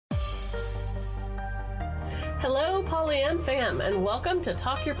Hello, Polyam fam, and welcome to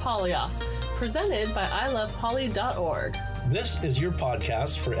Talk Your Poly Off, presented by ilovepoly.org. This is your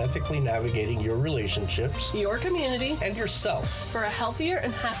podcast for ethically navigating your relationships, Your community, and yourself for a healthier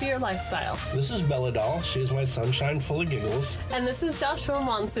and happier lifestyle. This is Bella Doll. She is my sunshine full of giggles. And this is Joshua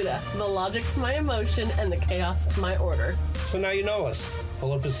Monsuda, the logic to my emotion and the chaos to my order. So now you know us.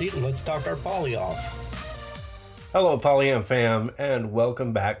 Pull up a seat and let's talk our poly off. Hello, Polyam fam, and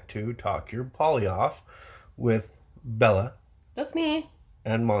welcome back to Talk Your Poly Off with Bella. That's me.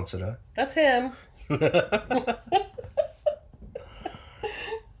 And Monsuda. That's him.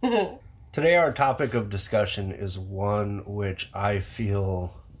 Today our topic of discussion is one which I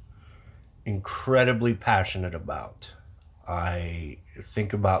feel incredibly passionate about. I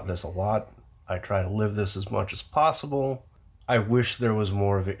think about this a lot. I try to live this as much as possible. I wish there was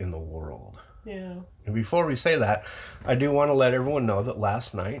more of it in the world. Yeah. And before we say that, I do want to let everyone know that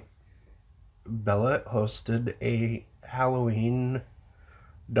last night Bella hosted a Halloween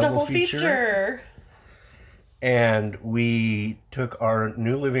double feature. And we took our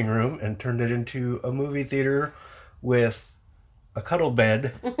new living room and turned it into a movie theater with a cuddle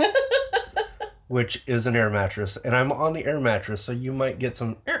bed, which is an air mattress. And I'm on the air mattress, so you might get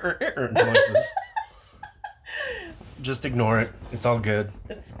some noises. Just ignore it. It's all good.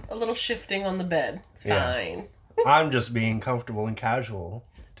 It's a little shifting on the bed. It's fine. I'm just being comfortable and casual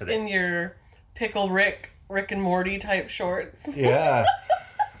today. In your Pickle Rick and Morty type shorts. Yeah.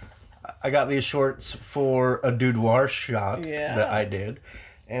 I got these shorts for a boudoir shot that I did,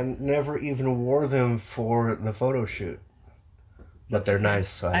 and never even wore them for the photo shoot. But they're nice.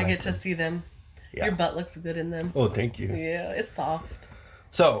 So I get to see them. Yeah. Your butt looks good in them. Oh, thank you. Yeah, it's soft.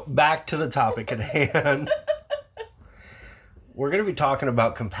 So, back to the topic at hand. We're going to be talking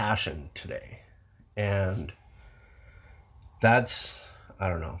about compassion today. And that's, I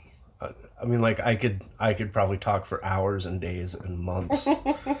don't know. I mean, like, I could probably talk for hours and days and months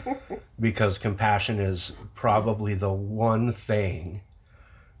because compassion is probably the one thing,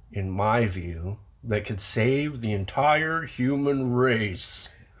 in my view, that could save the entire human race.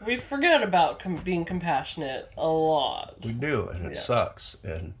 We forget about being compassionate a lot. We do, and it sucks.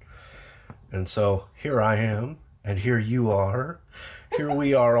 And so here I am, and here you are. Here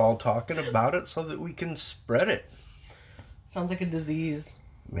we are all talking about it so that we can spread it. Sounds like a disease.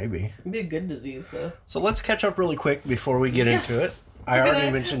 Maybe. It'd be a good disease, though. So let's catch up really quick before we get into it. I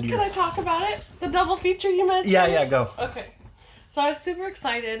already mentioned you. Can I talk about it? The double feature you mentioned? Yeah, go. Okay. So I was super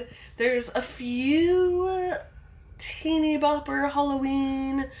excited. There's a few teeny bopper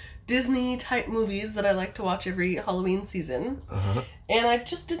Halloween Disney type movies that I like to watch every Halloween season. Uh-huh. And I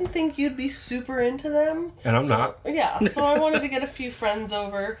just didn't think you'd be super into them. And I'm not. Yeah, so I wanted to get a few friends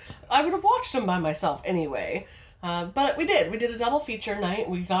over. I would have watched them by myself anyway. But we did. We did a double feature night.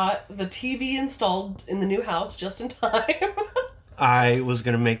 We got the TV installed in the new house just in time. I was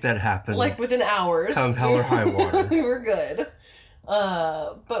going to make that happen. Like within hours. Come hell or high water. We were good.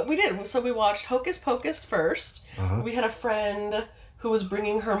 But we did. So we watched Hocus Pocus first. Uh-huh. We had a friend who was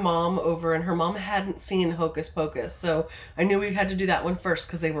bringing her mom over, and her mom hadn't seen Hocus Pocus. So I knew we had to do that one first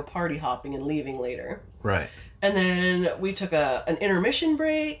because they were party hopping and leaving later. Right. And then we took an intermission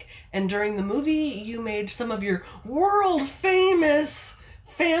break, and during the movie, you made some of your world-famous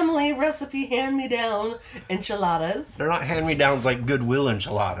family recipe hand-me-down enchiladas. They're not hand-me-downs like Goodwill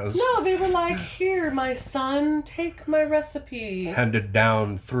enchiladas. No, they were like, here, my son, take my recipe. Handed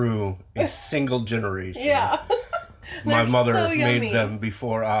down through a single generation. Yeah. My mother made them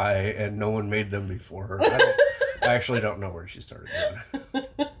before and no one made them before her. I actually don't know where she started doing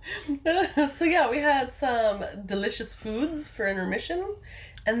it. So yeah, we had some delicious foods for intermission,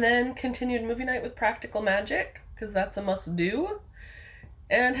 and then continued movie night with Practical Magic, because that's a must-do,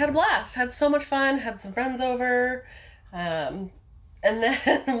 and had a blast. Had so much fun, had some friends over, and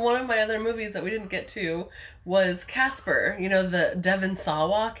then one of my other movies that we didn't get to was Casper. You know, the Devon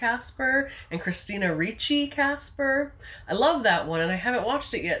Sawa Casper and Christina Ricci Casper. I love that one, and I haven't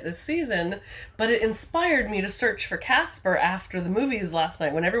watched it yet this season, but it inspired me to search for Casper after the movies last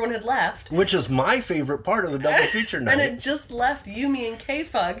night when everyone had left. Which is my favorite part of the double feature night. And it just left Yumi and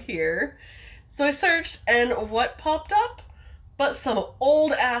K-Fug here. So I searched, and what popped up? But some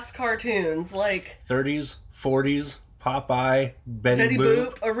old-ass cartoons, like 30s, 40s, Popeye, Betty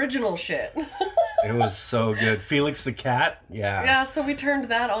Boop. Original shit. It was so good. Felix the Cat, yeah. Yeah, so we turned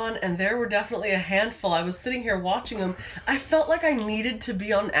that on, and there were definitely a handful. I was sitting here watching them. I felt like I needed to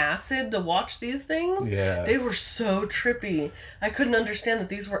be on acid to watch these things. Yeah. They were so trippy. I couldn't understand that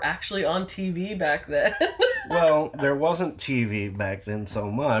these were actually on TV back then. Well, there wasn't TV back then so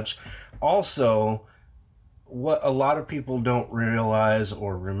much. Also, what a lot of people don't realize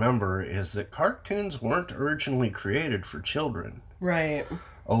or remember is that cartoons weren't originally created for children. Right.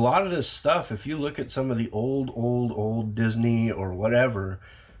 A lot of this stuff, if you look at some of the old Disney or whatever,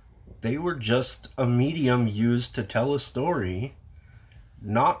 they were just a medium used to tell a story,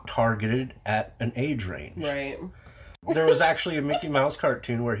 not targeted at an age range. Right. There was actually a Mickey Mouse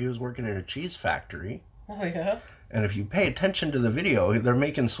cartoon where he was working in a cheese factory. Oh, yeah? And if you pay attention to the video, they're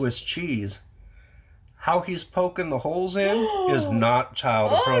making Swiss cheese. How he's poking the holes in is not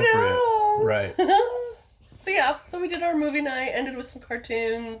child appropriate. Oh, no! Right. So yeah, we did our movie night, ended with some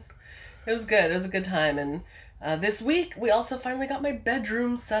cartoons. It was good. It was a good time. And this week, we also finally got my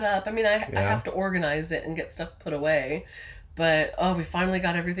bedroom set up. I mean, I have to organize it and get stuff put away. But, we finally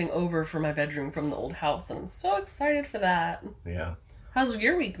got everything over for my bedroom from the old house. And I'm so excited for that. Yeah. How's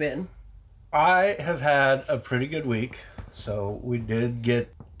your week been? I have had a pretty good week. So we did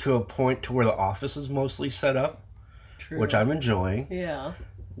get to a point to where the office is mostly set up. True. Which I'm enjoying. Yeah.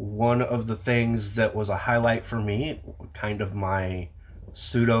 One of the things that was a highlight for me, kind of my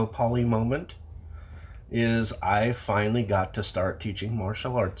pseudo-poly moment, is I finally got to start teaching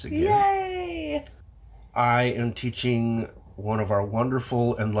martial arts again. Yay! I am teaching one of our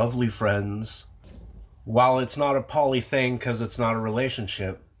wonderful and lovely friends. While it's not a poly thing because it's not a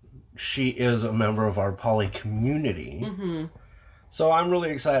relationship, she is a member of our poly community. Mm-hmm. So I'm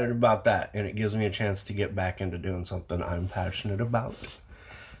really excited about that, and it gives me a chance to get back into doing something I'm passionate about.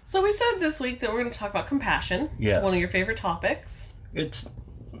 So we said this week that we're going to talk about compassion. Yes. It's one of your favorite topics. It's,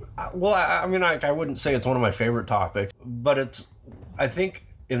 well, I mean, I wouldn't say it's one of my favorite topics, but it's, I think,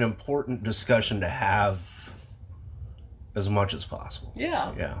 an important discussion to have as much as possible.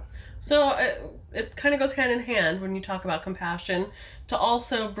 Yeah. Yeah. So it kind of goes hand in hand when you talk about compassion to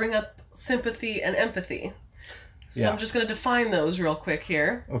also bring up sympathy and empathy. So I'm just going to define those real quick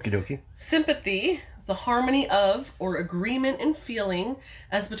here. Okie dokie. Sympathy is the harmony of or agreement in feeling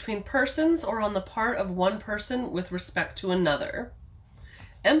as between persons or on the part of one person with respect to another.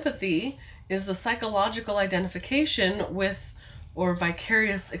 Empathy is the psychological identification with or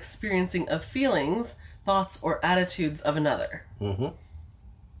vicarious experiencing of feelings, thoughts, or attitudes of another. Mm-hmm.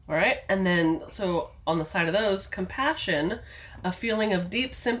 All right? And then, so on the side of those, compassion, a feeling of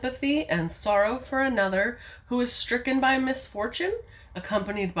deep sympathy and sorrow for another who is stricken by misfortune,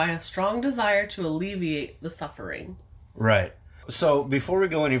 accompanied by a strong desire to alleviate the suffering. Right. So before we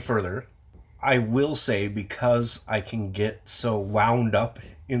go any further, I will say, because I can get so wound up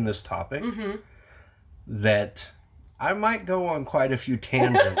in this topic, that I might go on quite a few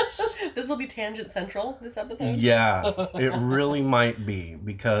tangents. This will be tangent central, this episode? Yeah, it really might be,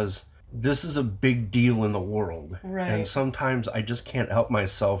 because this is a big deal in the world. Right. And sometimes I just can't help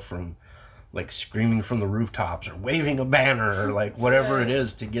myself from, like, screaming from the rooftops or waving a banner or, like, whatever it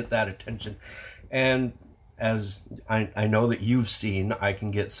is to get that attention. And as I know that you've seen, I can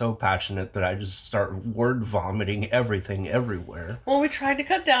get so passionate that I just start word vomiting everything everywhere. Well, we tried to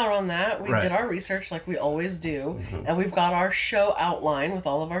cut down on that. We did our research like we always do. Mm-hmm. And we've got our show outline with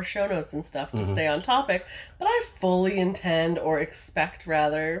all of our show notes and stuff to stay on topic. But I fully intend, or expect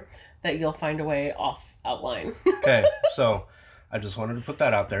rather, that you'll find a way off outline. Okay, so I just wanted to put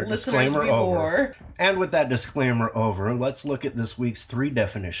that out there. Disclaimer over. And with that disclaimer over, let's look at this week's 3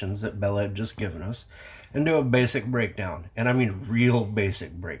 definitions that Bella had just given us and do a basic breakdown. And I mean real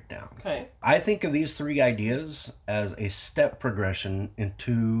basic breakdown. Okay. I think of these 3 ideas as a step progression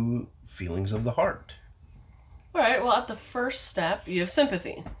into feelings of the heart. All right, well, at the first step, you have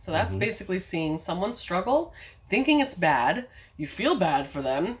sympathy. So that's basically seeing someone struggle, thinking it's bad. You feel bad for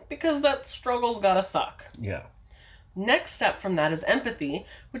them because that struggle's gotta suck. Yeah. Next step from that is empathy,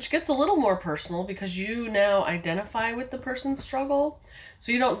 which gets a little more personal because you now identify with the person's struggle.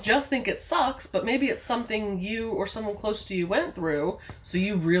 So you don't just think it sucks, but maybe it's something you or someone close to you went through, so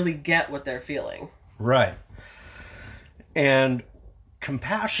you really get what they're feeling. Right. And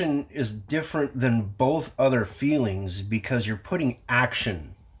compassion is different than both other feelings because you're putting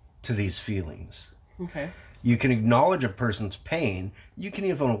action to these feelings. Okay. You can acknowledge a person's pain. You can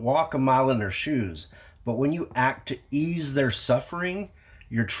even walk a mile in their shoes. But when you act to ease their suffering,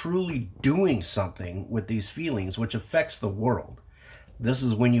 you're truly doing something with these feelings, which affects the world. This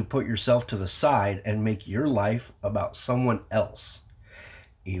is when you put yourself to the side and make your life about someone else,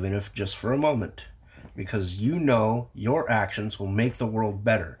 even if just for a moment, because you know your actions will make the world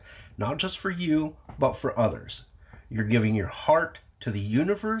better, not just for you, but for others. You're giving your heart to the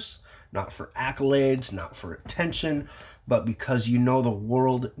universe, not for accolades, not for attention, but because you know the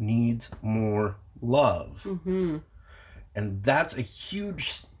world needs more love. Mm-hmm. And that's a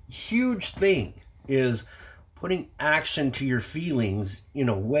huge, huge thing, is putting action to your feelings in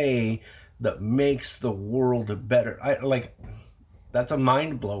a way that makes the world better. That's a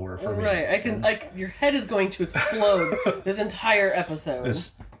mind blower for me. Right. Your head is going to explode this entire episode.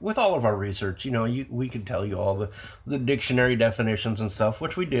 With all of our research, we could tell you all the dictionary definitions and stuff,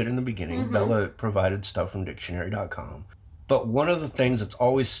 which we did in the beginning. Mm-hmm. Bella provided stuff from dictionary.com. But one of the things that's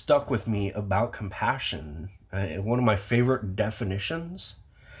always stuck with me about compassion, one of my favorite definitions,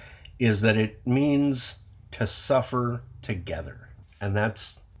 is that it means to suffer together. And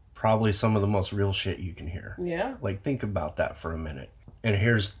that's probably some of the most real shit you can hear. Yeah. Think about that for a minute. And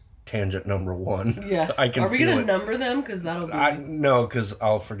here's tangent number 1. Yes. Are we going to number them? Because that'll be... No, because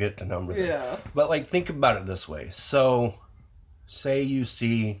I'll forget to number them. Yeah. But, think about it this way. So, say you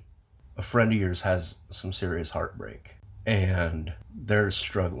see a friend of yours has some serious heartbreak. And they're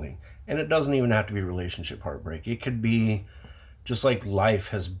struggling. And it doesn't even have to be relationship heartbreak. It could be just life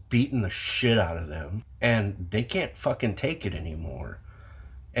has beaten the shit out of them. And they can't fucking take it anymore.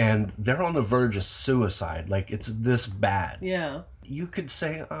 And they're on the verge of suicide. It's this bad. Yeah. You could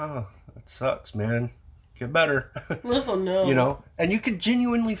say, oh, that sucks, man. Get better. Oh, no. And you could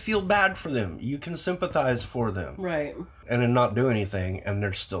genuinely feel bad for them. You can sympathize for them. Right. And then not do anything, and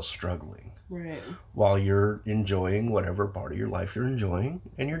they're still struggling. Right. While you're enjoying whatever part of your life you're enjoying,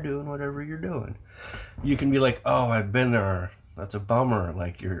 and you're doing whatever you're doing. You can be like, oh, I've been there. That's a bummer.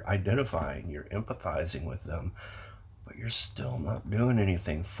 You're identifying, you're empathizing with them. But you're still not doing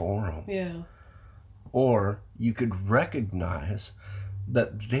anything for them. Yeah. Or you could recognize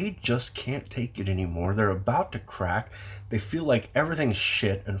that they just can't take it anymore. They're about to crack. They feel like everything's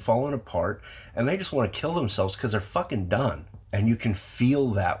shit and falling apart. And they just want to kill themselves because they're fucking done. And you can feel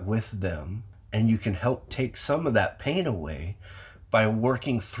that with them. And you can help take some of that pain away by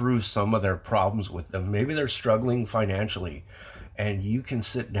working through some of their problems with them. Maybe they're struggling financially. And you can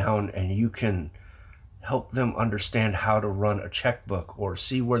sit down and you can help them understand how to run a checkbook or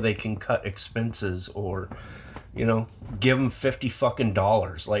see where they can cut expenses or, give them $50 fucking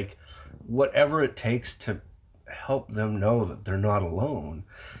dollars. Whatever it takes to help them know that they're not alone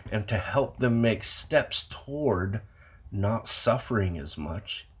and to help them make steps toward not suffering as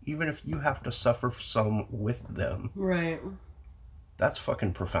much, even if you have to suffer some with them. Right. That's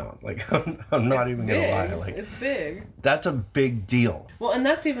fucking profound. I'm not even going to lie. It's big. That's a big deal. Well, and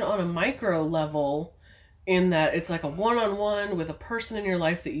that's even on a micro level, in that it's a one-on-one with a person in your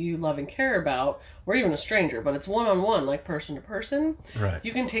life that you love and care about, or even a stranger, but it's one-on-one, person to person. Right.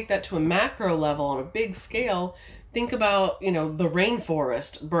 You can take that to a macro level on a big scale. Think about, the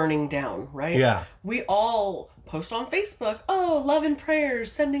rainforest burning down, right? Yeah. We all post on Facebook, oh, love and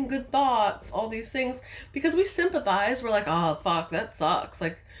prayers, sending good thoughts, all these things, because we sympathize. We're like, oh, fuck, that sucks.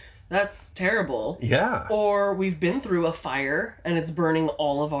 That's terrible. Yeah. Or we've been through a fire and it's burning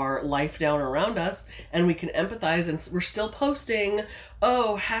all of our life down around us, and we can empathize, and we're still posting,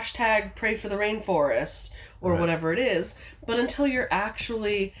 oh, hashtag pray for the rainforest, or whatever it is. But until you're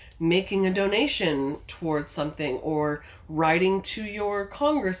actually making a donation towards something, or writing to your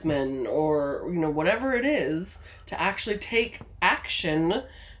congressman, or, whatever it is, to actually take action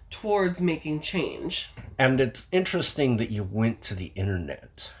towards making change. And it's interesting that you went to the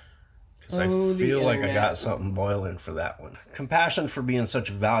internet. I feel like I got something boiling for that one. Compassion for being such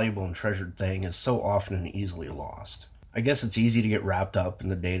a valuable and treasured thing is so often and easily lost. I guess it's easy to get wrapped up in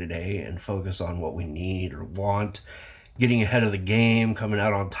the day-to-day and focus on what we need or want, getting ahead of the game, coming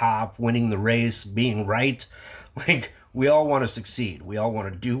out on top, winning the race, being right. We all want to succeed. We all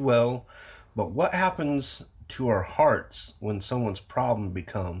want to do well. But what happens to our hearts when someone's problem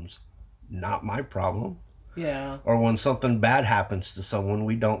becomes not my problem? Yeah. Or when something bad happens to someone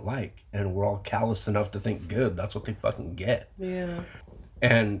we don't like, and we're all callous enough to think, good, that's what they fucking get. Yeah.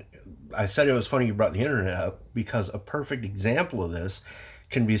 And I said it was funny you brought the internet up, because a perfect example of this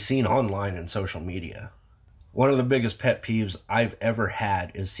can be seen online and social media. One of the biggest pet peeves I've ever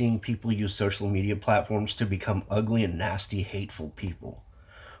had is seeing people use social media platforms to become ugly and nasty, hateful people.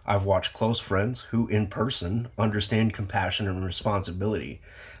 I've watched close friends who, in person, understand compassion and responsibility.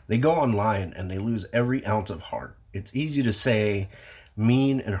 They go online and they lose every ounce of heart. It's easy to say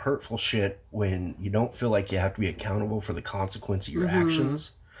mean and hurtful shit when you don't feel like you have to be accountable for the consequence of your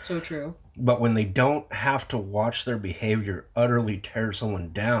actions. So true. But when they don't have to watch their behavior utterly tear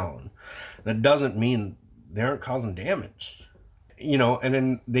someone down, that doesn't mean they aren't causing damage. And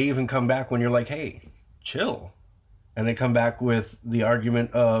then they even come back when you're like, hey, chill. And they come back with the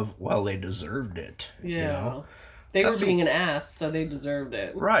argument of, well, they deserved it. Yeah. They were being an ass, so they deserved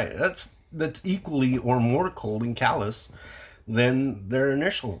it. Right. That's equally or more cold and callous than their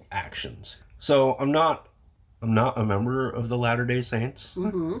initial actions. So I'm not a member of the Latter-day Saints,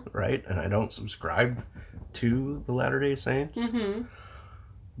 right? And I don't subscribe to the Latter-day Saints. Mm-hmm.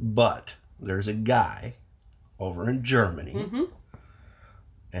 But there's a guy over in Germany,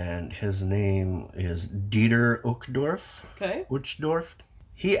 and his name is Dieter Uchtdorf. Okay. Uchtdorf.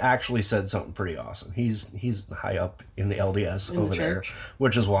 He actually said something pretty awesome. He's high up in the LDS over there,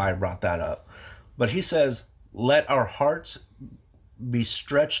 which is why I brought that up. But he says, "Let our hearts be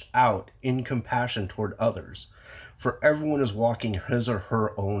stretched out in compassion toward others, for everyone is walking his or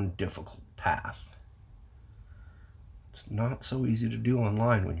her own difficult path." It's not so easy to do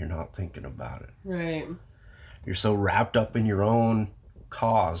online when you're not thinking about it. Right. You're so wrapped up in your own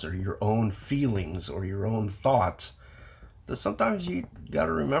cause or your own feelings or your own thoughts that sometimes you got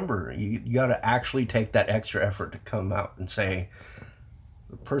to remember, you got to actually take that extra effort to come out and say,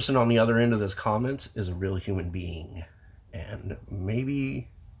 the person on the other end of this comments is a real human being, and maybe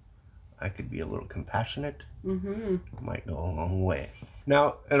I could be a little compassionate. Might go a long way.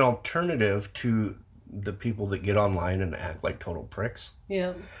 Now, an alternative to the people that get online and act like total pricks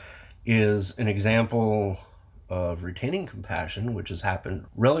is an example of retaining compassion, which has happened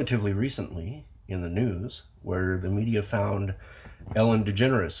relatively recently in the news, where the media found Ellen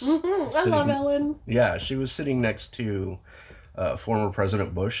DeGeneres. I love Ellen. Yeah, she was sitting next to former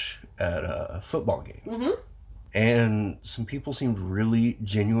President Bush at a football game. And some people seemed really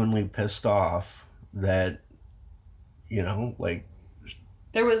genuinely pissed off that, like...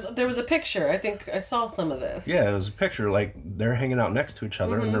 There was a picture. I think I saw some of this. Yeah, it was a picture. Like, they're hanging out next to each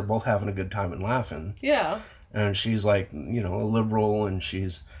other, and they're both having a good time and laughing. Yeah. And she's like, a liberal, and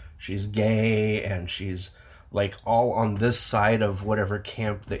she's gay, and she's like all on this side of whatever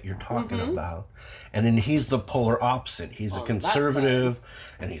camp that you're talking about. And then he's the polar opposite. He's a conservative,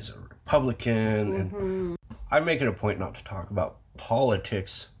 and he's a Republican. And I make it a point not to talk about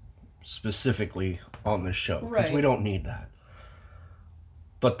politics specifically on this show, because we don't need that.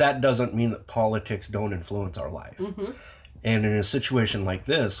 But that doesn't mean that politics don't influence our life. And in a situation like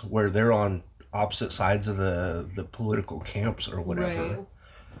this, where they're on opposite sides of the political camps or whatever,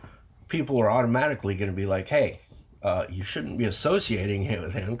 people are automatically going to be like, hey, you shouldn't be associating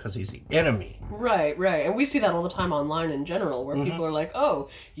with him because he's the enemy. Right. And we see that all the time online in general, where people are like, oh,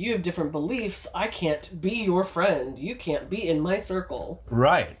 you have different beliefs. I can't be your friend. You can't be in my circle.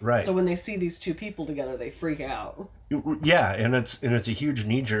 Right. So when they see these two people together, they freak out. Yeah, and it's a huge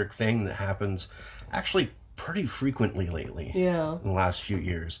knee-jerk thing that happens actually pretty frequently lately. Yeah. In the last few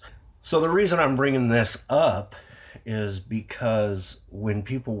years. So the reason I'm bringing this up is because when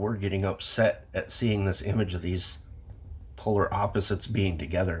people were getting upset at seeing this image of these polar opposites being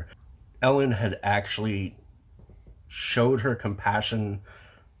together, Ellen had actually showed her compassion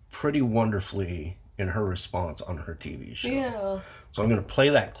pretty wonderfully in her response on her TV show. Yeah. So I'm going to play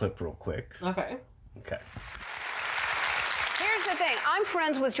that clip real quick. Okay. Here's the thing. I'm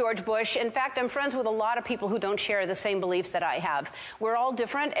friends with George Bush. In fact, I'm friends with a lot of people who don't share the same beliefs that I have. We're all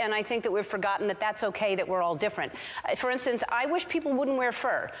different, and I think that we've forgotten that that's okay, that we're all different. For instance, I wish people wouldn't wear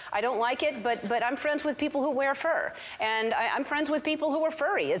fur. I don't like it, but I'm friends with people who wear fur. And I'm friends with people who are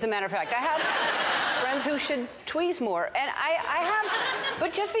furry, as a matter of fact. I have friends who should tweeze more. And I have...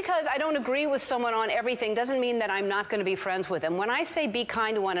 But just because I don't agree with someone on everything doesn't mean that I'm not going to be friends with them. When I say be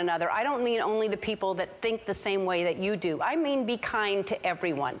kind to one another, I don't mean only the people that think the same way that you do. I mean be kind to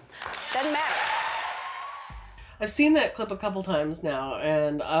everyone. Doesn't matter. I've seen that clip a couple times now,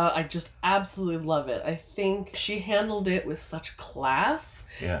 and I just absolutely love it. I think she handled it with such class.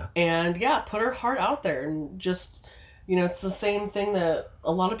 Yeah. And put her heart out there, and just, it's the same thing that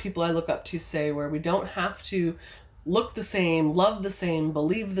a lot of people I look up to say, where we don't have to look the same, love the same,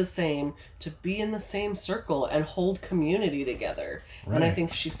 believe the same, to be in the same circle and hold community together. Right. And I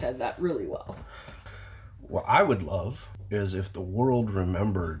think she said that really well. What I would love is if the world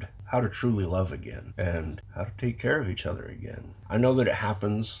remembered how to truly love again and how to take care of each other again. I know that it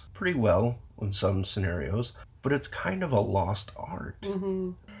happens pretty well in some scenarios, but it's kind of a lost art.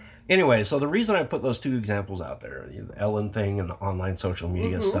 Anyway, so the reason I put those two examples out there, the Ellen thing and the online social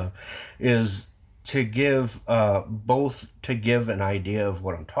media stuff, is to give to give an idea of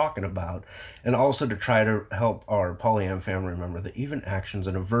what I'm talking about, and also to try to help our polyam family remember that even actions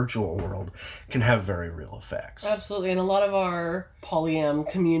in a virtual world can have very real effects. Absolutely, and a lot of our polyam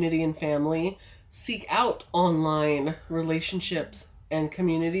community and family seek out online relationships and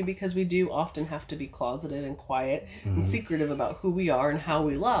community because we do often have to be closeted and quiet and secretive about who we are and how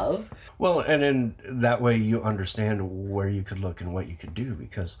we love. Well, and in that way you understand where you could look and what you could do,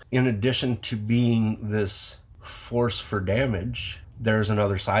 because in addition to being this force for damage, there's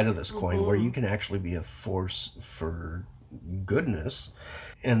another side of this coin where you can actually be a force for goodness,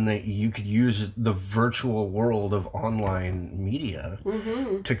 and that you could use the virtual world of online media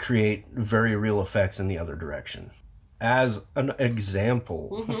to create very real effects in the other direction. As an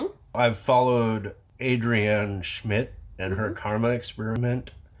example, I've followed Adrienne Schmidt and her karma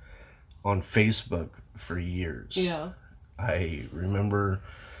experiment on Facebook for years. Yeah. I remember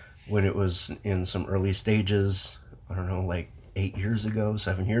when it was in some early stages, I don't know, like 7 years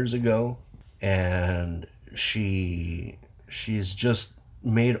ago. And she's just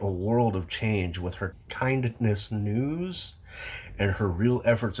made a world of change with her kindness news and her real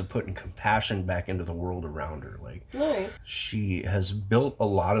efforts of putting compassion back into the world around her. Like, Nice. she has built a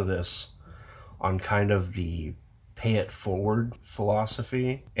lot of this on kind of the pay it forward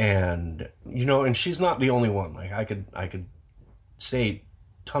philosophy. And, and she's not the only one. Like, I could say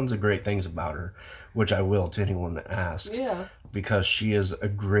tons of great things about her, which I will to anyone that asks. Yeah. Because she is a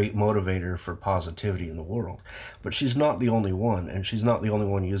great motivator for positivity in the world. But she's not the only one, and she's not the only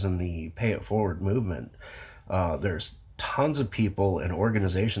one using the pay it forward movement. There's tons of people and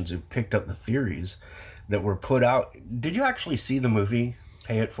organizations who picked up the theories that were put out. Did you actually see the movie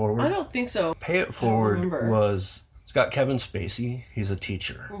Pay It Forward? I don't think so. Pay It Forward it's got Kevin Spacey. He's a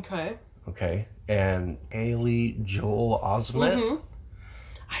teacher. Okay. And Haley Joel Osment. Mm-hmm.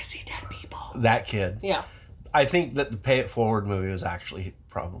 I see dead people. That kid. Yeah. I think that the Pay It Forward movie was actually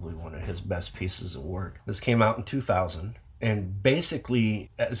probably one of his best pieces of work. This came out in 2000. And basically,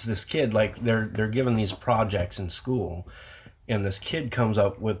 as this kid, like, they're given these projects in school, and this kid comes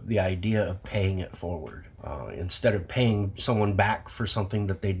up with the idea of paying it forward. Instead of paying someone back for something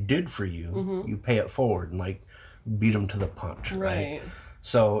that they did for you, you pay it forward and, like, beat them to the punch, right?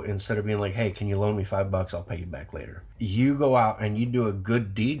 So instead of being like, hey, can you loan me $5? I'll pay you back later. You go out and you do a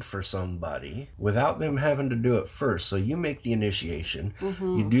good deed for somebody without them having to do it first. So you make the initiation,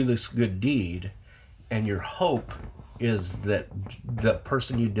 you do this good deed, and your hope is that the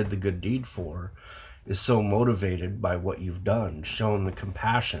person you did the good deed for is so motivated by what you've done, shown the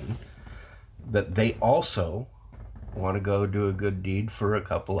compassion, that they also want to go do a good deed for a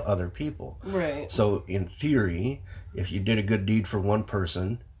couple of other people. Right. So in theory, if you did a good deed for one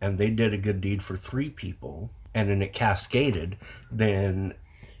person and they did a good deed for 3 people, and then it cascaded, then...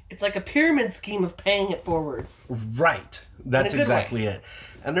 It's like a pyramid scheme of paying it forward. Right. That's exactly it.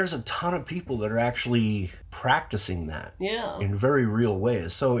 And there's a ton of people that are actually practicing that in very real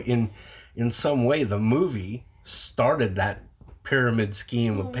ways. So in some way, the movie started that pyramid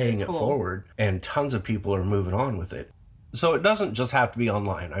scheme of paying it forward, and tons of people are moving on with it. So it doesn't just have to be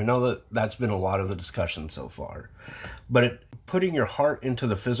online. I know that that's been a lot of the discussion so far. But putting your heart into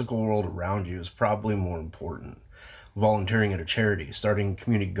the physical world around you is probably more important. Volunteering at a charity, starting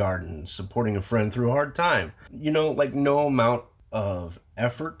community gardens, supporting a friend through a hard time. Like, no amount of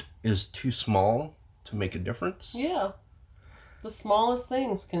effort is too small to make a difference. Yeah. The smallest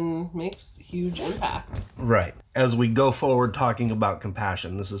things can make huge impact. Right. As we go forward talking about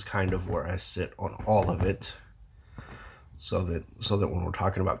compassion, this is kind of where I sit on all of it. So that when we're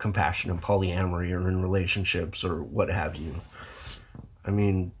talking about compassion and polyamory or in relationships or what have you, I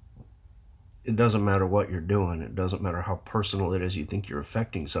mean, it doesn't matter what you're doing. It doesn't matter how personal it is you think you're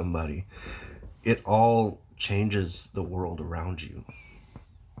affecting somebody. It all changes the world around you.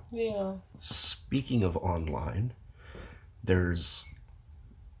 Yeah. Speaking of online, there's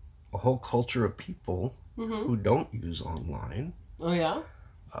a whole culture of people who don't use online. Oh, yeah?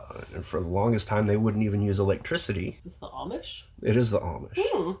 And for the longest time, they wouldn't even use electricity. Is this the Amish? It is the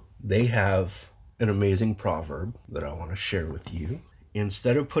Amish. They have an amazing proverb that I want to share with you.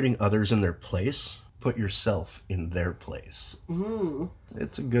 Instead of putting others in their place, put yourself in their place.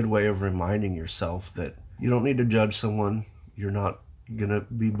 It's a good way of reminding yourself that you don't need to judge someone. You're not going to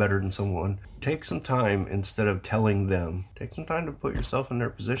be better than someone. Take some time, instead of telling them, take some time to put yourself in their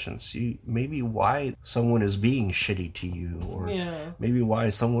position. See maybe why someone is being shitty to you, or maybe why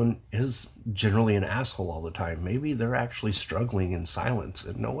someone is generally an asshole all the time. Maybe they're actually struggling in silence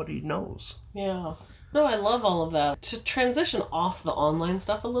and nobody knows. Yeah. No, I love all of that. To transition off the online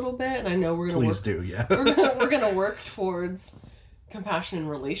stuff a little bit, and I know we're going to we're going to work towards compassion in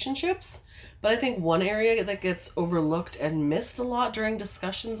relationships, but I think one area that gets overlooked and missed a lot during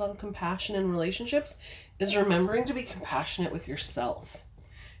discussions on compassion in relationships is remembering to be compassionate with yourself.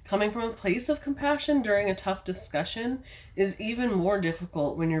 Coming from a place of compassion during a tough discussion is even more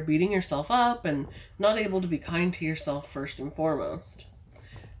difficult when you're beating yourself up and not able to be kind to yourself first and foremost.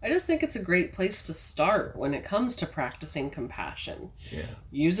 I just think it's a great place to start when it comes to practicing compassion. Yeah.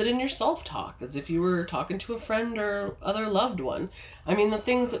 Use it in your self-talk as if you were talking to a friend or other loved one. I mean, the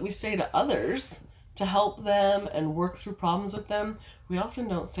things that we say to others to help them and work through problems with them, we often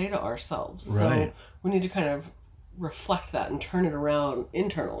don't say to ourselves. Right. So we need to kind of reflect that and turn it around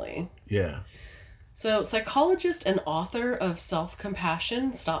internally. Yeah. So, psychologist and author of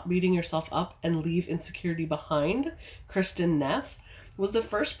Self-Compassion, Stop Beating Yourself Up and Leave Insecurity Behind, Kristin Neff, was the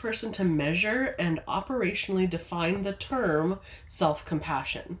first person to measure and operationally define the term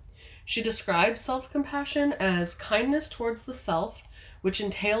self-compassion. She describes self-compassion as kindness towards the self, which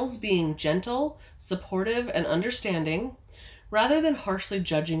entails being gentle, supportive, and understanding. Rather than harshly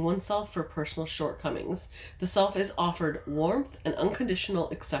judging oneself for personal shortcomings, the self is offered warmth and unconditional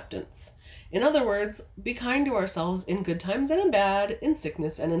acceptance. In other words, be kind to ourselves in good times and in bad, in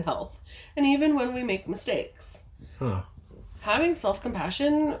sickness and in health, and even when we make mistakes. Having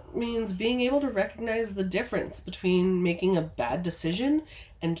self-compassion means being able to recognize the difference between making a bad decision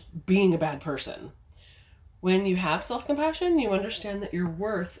and being a bad person. When you have self-compassion, you understand that your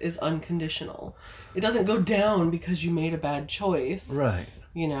worth is unconditional. It doesn't go down because you made a bad choice. Right.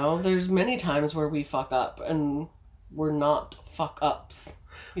 You know, there's many times where we fuck up and we're not fuck-ups.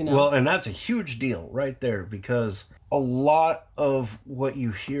 You know? Well, and that's a huge deal right there, because a lot of what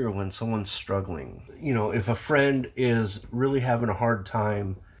you hear when someone's struggling, you know, if a friend is really having a hard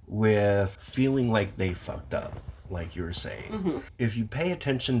time with feeling like they fucked up, like you were saying, if you pay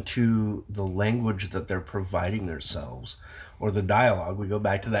attention to the language that they're providing themselves, or the dialogue, we go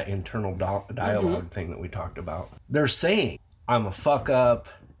back to that internal dialogue thing that we talked about, they're saying, I'm a fuck up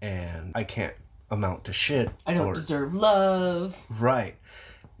and I can't amount to shit. I don't deserve love. Right.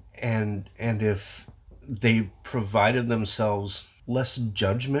 And if they provided themselves less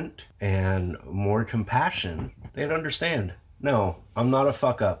judgment and more compassion, they'd understand. No, I'm not a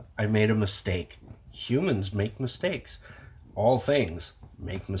fuck up. I made a mistake. Humans make mistakes. All things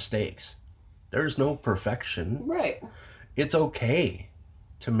make mistakes. There's no perfection. Right. It's okay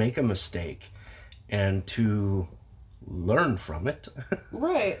to make a mistake and to learn from it.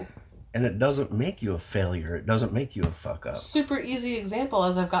 Right. And it doesn't make you a failure. It doesn't make you a fuck up. Super easy example,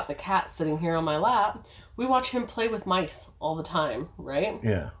 as I've got the cat sitting here on my lap. We watch him play with mice all the time, right?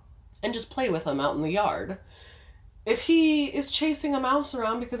 Yeah. And just play with them out in the yard. If he is chasing a mouse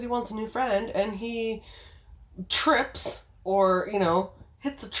around because he wants a new friend and he trips or, you know,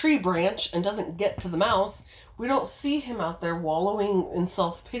 hits a tree branch and doesn't get to the mouse, we don't see him out there wallowing in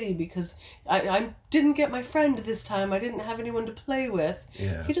self-pity because I didn't get my friend this time. I didn't have anyone to play with.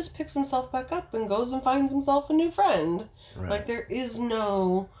 Yeah. He just picks himself back up and goes and finds himself a new friend. Right. Like, there is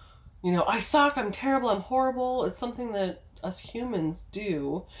no, you know, I suck, I'm terrible, I'm horrible. It's something that us humans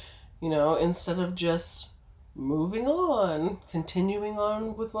do, you know, instead of just moving on, continuing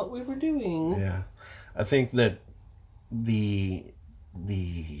on with what we were doing. Yeah. I think that the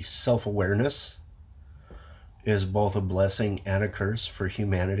self-awareness is both a blessing and a curse for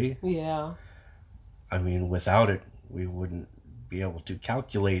humanity. Yeah. I mean, without it, we wouldn't be able to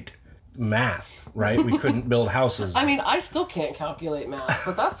calculate math, right? We couldn't build houses. I mean, I still can't calculate math,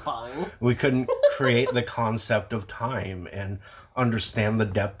 but that's fine. We couldn't create the concept of time and understand the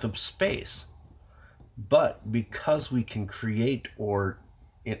depth of space. But because we can create or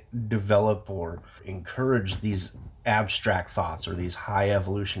develop or encourage these abstract thoughts or these high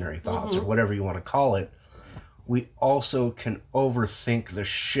evolutionary thoughts or whatever you want to call it, we also can overthink the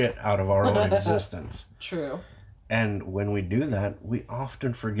shit out of our own existence. True. And when we do that, we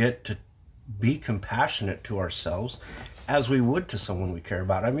often forget to be compassionate to ourselves as we would to someone we care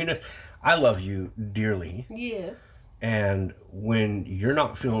about. I mean, if I love you dearly, Yes. and when you're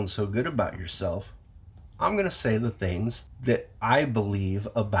not feeling so good about yourself, I'm going to say the things that I believe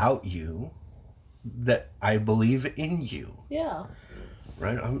about you, that I believe in you. Yeah.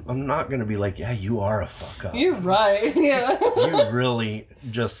 Right? I'm not going to be like, yeah, you are a fuck up. You're right. Yeah. You really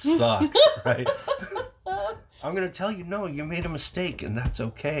just suck, right? I'm going to tell you, no, you made a mistake, and that's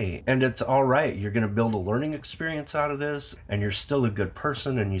okay. And it's all right. You're going to build a learning experience out of this, and you're still a good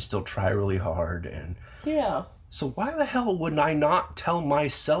person, and you still try really hard. And Yeah. so why the hell would I not tell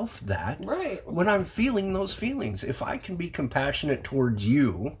myself that Right. when I'm feeling those feelings? If I can be compassionate towards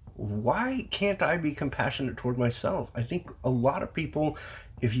you, why can't I be compassionate toward myself? I think a lot of people,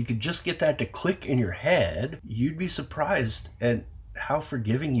 if you could just get that to click in your head, you'd be surprised at how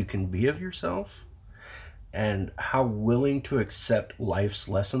forgiving you can be of yourself and how willing to accept life's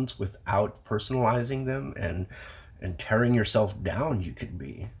lessons without personalizing them and tearing yourself down you could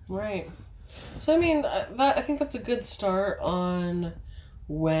be. Right. So, I mean, I think that's a good start on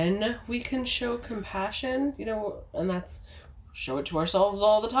when we can show compassion, you know, and that's show it to ourselves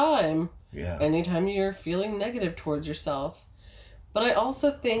all the time. Yeah. Anytime you're feeling negative towards yourself. But I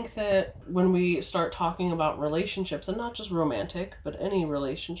also think that when we start talking about relationships, and not just romantic, but any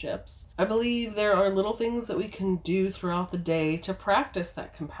relationships, I believe there are little things that we can do throughout the day to practice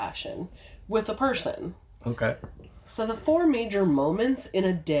that compassion with a person. Okay. So the 4 major moments in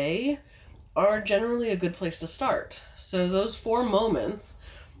a day are generally a good place to start. So those 4 moments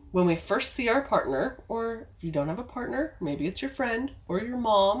when we first see our partner, or if you don't have a partner, maybe it's your friend or your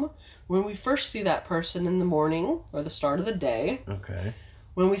mom, when we first see that person in the morning or the start of the day. Okay.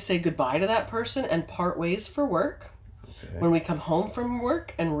 When we say goodbye to that person and part ways for work. Okay. When we come home from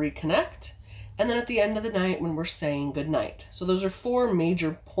work and reconnect. And then at the end of the night when we're saying goodnight. So those are 4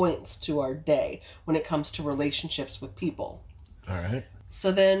 major points to our day when it comes to relationships with people. All right.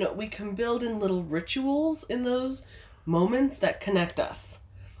 So then we can build in little rituals in those moments that connect us.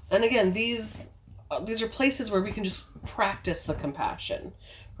 And again, these are places where we can just practice the compassion,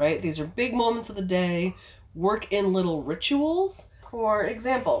 right? These are big moments of the day. Work in little rituals. For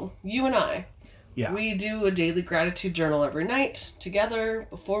example, you and I, we do a daily gratitude journal every night together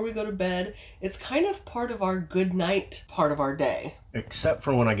before we go to bed. It's kind of part of our good night part of our day. Except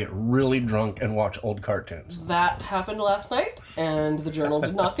for when I get really drunk and watch old cartoons. That happened last night, and the journal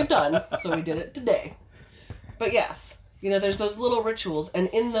did not get done, so we did it today. But yes, there's those little rituals, and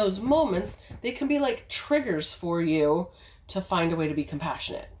in those moments, they can be like triggers for you to find a way to be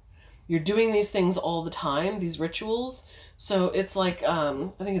compassionate. You're doing these things all the time, these rituals. So it's like, I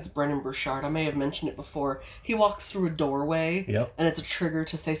think it's Brennan Burchard. I may have mentioned it before. He walks through a doorway, and it's a trigger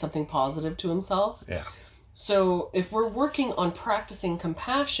to say something positive to himself. Yeah. So if we're working on practicing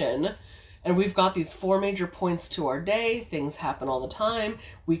compassion, and we've got these 4 major points to our day, things happen all the time,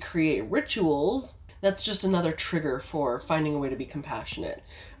 we create rituals, that's just another trigger for finding a way to be compassionate.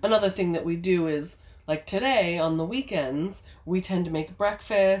 Another thing that we do is, like today, on the weekends, we tend to make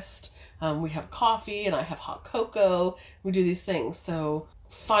breakfast. We have coffee and I have hot cocoa. We do these things. So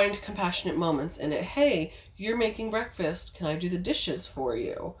find compassionate moments in it. Hey, you're making breakfast. Can I do the dishes for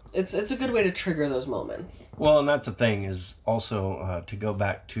you? It's a good way to trigger those moments. Well, and that's the thing is also to go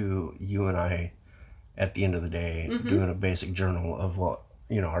back to you and I at the end of the day, doing a basic journal of what,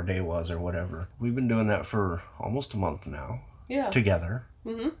 our day was or whatever. We've been doing that for almost a month now. Yeah. Together.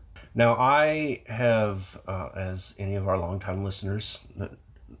 Mm-hmm. Now, I have, as any of our longtime listeners that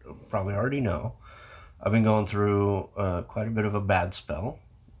probably already know, I've been going through quite a bit of a bad spell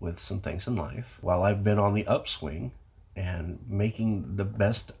with some things in life. While I've been on the upswing and making the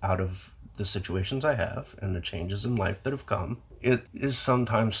best out of the situations I have and the changes in life that have come, it is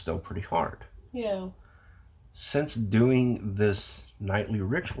sometimes still pretty hard. Yeah. Since doing this nightly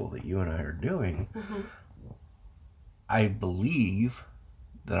ritual that you and I are doing, I believe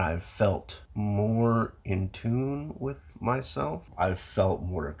that I've felt more in tune with myself. I've felt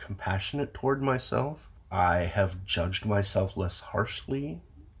more compassionate toward myself. I have judged myself less harshly,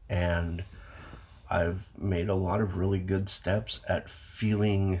 and I've made a lot of really good steps at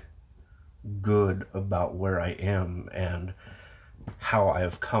feeling good about where I am and how I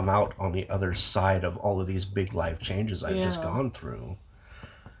have come out on the other side of all of these big life changes I've just gone through.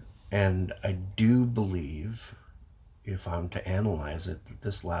 And I do believe, if I'm to analyze it, that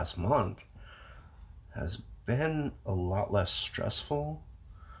this last month has been a lot less stressful.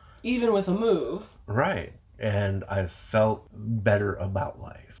 Even with a move. Right. And I've felt better about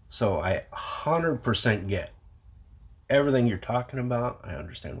life. So I 100% get everything you're talking about. I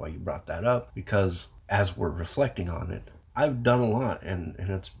understand why you brought that up, because as we're reflecting on it, I've done a lot, and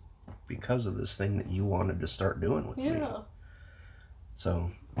it's because of this thing that you wanted to start doing with me.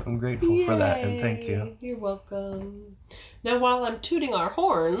 So I'm grateful for that, and thank you. You're welcome. Now, while I'm tooting our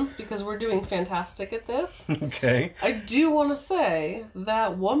horns, because we're doing fantastic at this, okay, I do want to say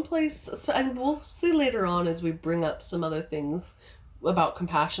that one place, and we'll see later on as we bring up some other things about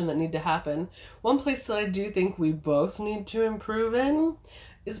compassion that need to happen, one place that I do think we both need to improve in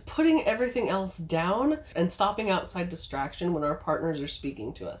is putting everything else down and stopping outside distraction when our partners are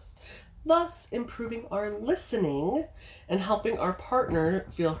speaking to us. Thus, improving our listening and helping our partner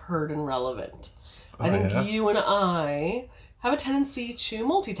feel heard and relevant. I think you and I have a tendency to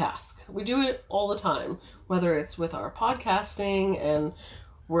multitask. We do it all the time, whether it's with our podcasting and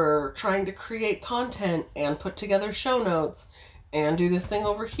we're trying to create content and put together show notes and do this thing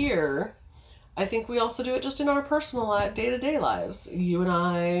over here. I think we also do it just in our personal day-to-day lives. You and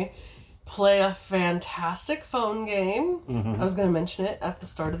I play a fantastic phone game. I was going to mention it at the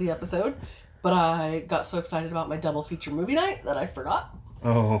start of the episode, but I got so excited about my double feature movie night that I forgot.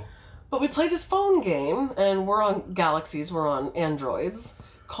 Oh. But we play this phone game, and we're on Galaxies, we're on Androids,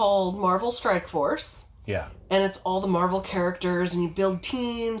 called Marvel Strike Force. Yeah. And it's all the Marvel characters, and you build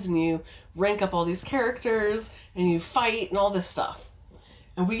teams, and you rank up all these characters, and you fight, and all this stuff.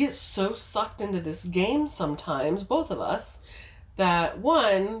 And we get so sucked into this game sometimes, both of us, that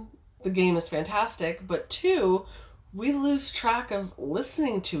one, the game is fantastic, but two, we lose track of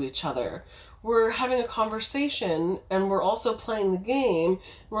listening to each other. we're having a conversation and we're also playing the game.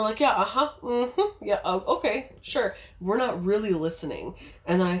 We're like, yeah, yeah, okay, sure. We're not really listening.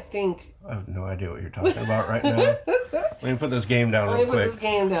 And then I think... I have no idea what you're talking about right now. Let me put this game down real quick. Let me put this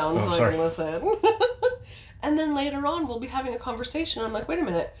game down so sorry. I can listen. And then later on, we'll be having a conversation. I'm like, wait a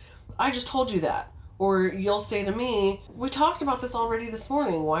minute, I just told you that. Or you'll say to me, we talked about this already this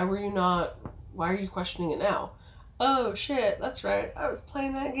morning. Why are you questioning it now? Oh shit, that's right. I was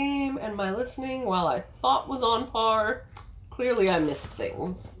playing that game and my listening, while I thought was on par, clearly I missed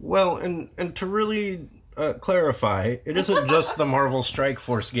things. Well, and to really clarify, it isn't just the Marvel Strike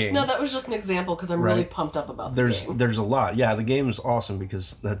Force game. No, that was just an example because I'm really pumped up about the game. There's a lot. Yeah, the game is awesome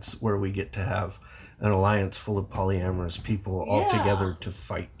because that's where we get to have an alliance full of polyamorous people all together to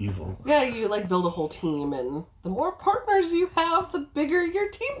fight evil. Yeah, you like build a whole team, and the more partners you have, the bigger your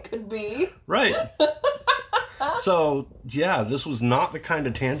team could be. Right. So, yeah, this was not the kind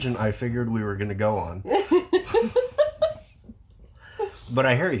of tangent I figured we were going to go on. But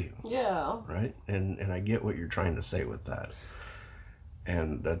I hear you. Yeah. Right? And I get what you're trying to say with that.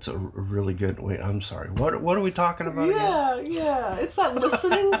 And that's a really good... Wait, I'm sorry. What are we talking about again? Yeah. It's that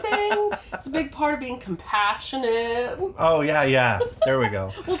listening thing. It's a big part of being compassionate. Oh, yeah. There we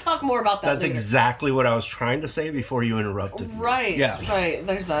go. We'll talk more about that That's later. exactly what I was trying to say before you interrupted me. Right. Yeah. Right.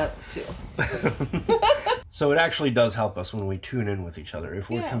 There's that, too. So it actually does help us when we tune in with each other. If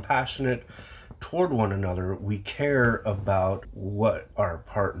we're compassionate toward one another, we care about what our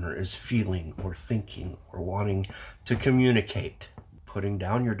partner is feeling or thinking or wanting to communicate. Putting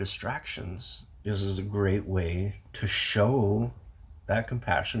down your distractions is a great way to show that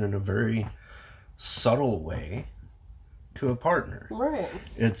compassion in a very subtle way to a partner. Right.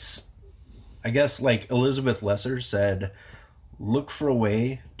 It's, I guess, like Elizabeth Lesser said, look for a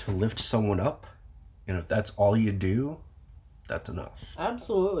way to lift someone up, and if that's all you do, that's enough.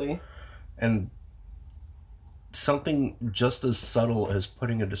 Absolutely. And something just as subtle as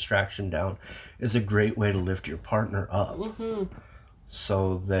putting a distraction down is a great way to lift your partner up. Mm-hmm.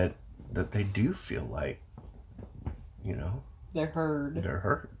 So that they do feel like, they're heard.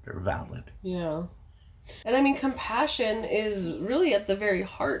 They're valid. Yeah. And I mean, compassion is really at the very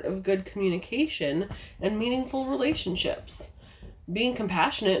heart of good communication and meaningful relationships. Being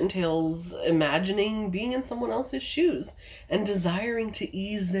compassionate entails imagining being in someone else's shoes and desiring to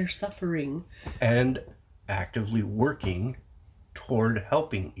ease their suffering. And actively working toward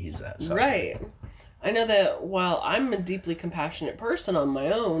helping ease that suffering. Right. I know that while I'm a deeply compassionate person on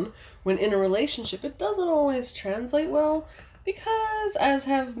my own, when in a relationship, it doesn't always translate well because, as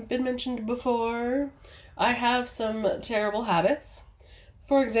have been mentioned before, I have some terrible habits.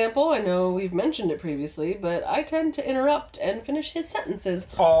 For example, I know we've mentioned it previously, but I tend to interrupt and finish his sentences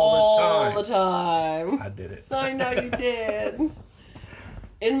all the time. I did it. I know you did.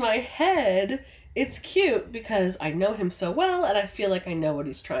 In my head, it's cute because I know him so well and I feel like I know what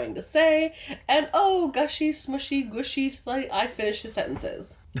he's trying to say. And oh, gushy, smushy, gushy, I finish his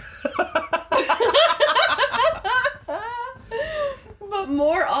sentences. But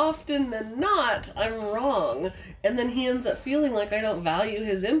more often than not, I'm wrong. And then he ends up feeling like I don't value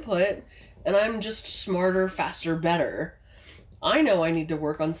his input and I'm just smarter, faster, better. I know I need to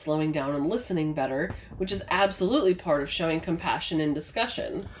work on slowing down and listening better, which is absolutely part of showing compassion in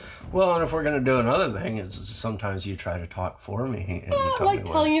discussion. Well, and if we're going to do another thing, it's sometimes you try to talk for me. And you tell like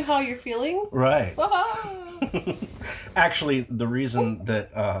me telling you how you're feeling? Right. Actually, the reason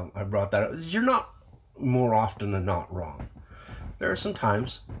that I brought that up is you're not more often than not wrong. There are some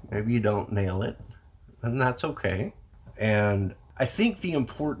times maybe you don't nail it, and that's okay. And I think the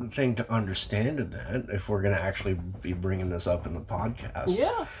important thing to understand in that, if we're going to actually be bringing this up in the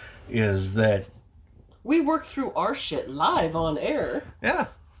podcast, is that we work through our shit live on air. Yeah.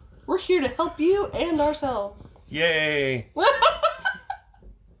 We're here to help you and ourselves. Yay!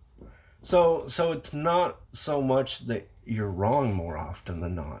 So it's not so much that you're wrong more often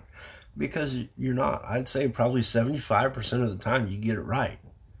than not, because you're not. I'd say probably 75% of the time you get it right.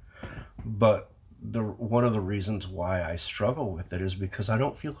 But one of the reasons why I struggle with it is because I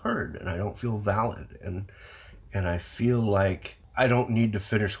don't feel heard and I don't feel valid and I feel like I don't need to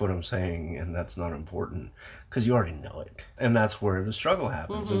finish what I'm saying and that's not important because you already know it. And that's where the struggle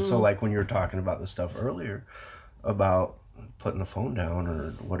happens. Mm-hmm. And so like when you were talking about the stuff earlier about putting the phone down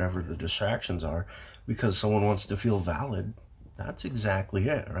or whatever the distractions are because someone wants to feel valid, that's exactly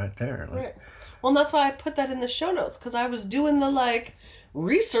it right there. Right. Well, and that's why I put that in the show notes because I was doing the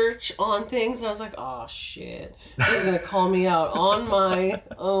research on things and I was like, oh shit, he's gonna call me out on my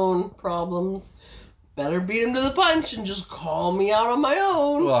own problems. Better beat him to the punch and just call me out on my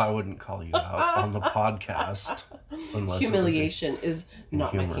own. Well, I wouldn't call you out on the podcast unless humiliation is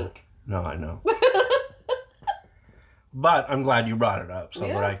not humor. my kink. No, I know. But I'm glad you brought it up so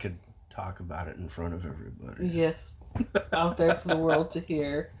that I could talk about it in front of everybody. Yes. Out there for the world to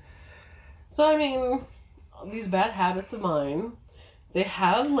hear. So, I mean, these bad habits of mine, they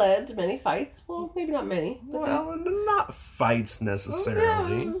have led to many fights. Well, maybe not many. Well, not fights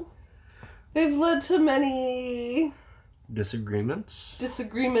necessarily. Yeah. They've led to many disagreements,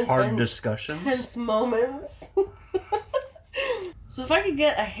 hard and discussions, tense moments. So if I could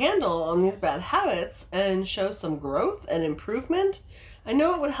get a handle on these bad habits and show some growth and improvement, I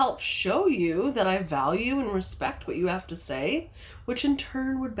know it would help show you that I value and respect what you have to say, which in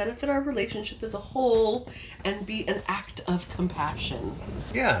turn would benefit our relationship as a whole and be an act of compassion.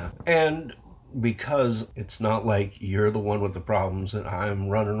 Yeah, and because it's not like you're the one with the problems and I'm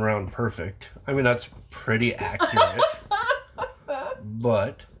running around perfect. I mean, that's pretty accurate.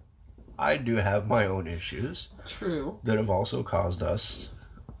 But I do have my own issues. True. That have also caused us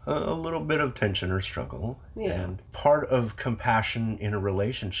a little bit of tension or struggle. Yeah. And part of compassion in a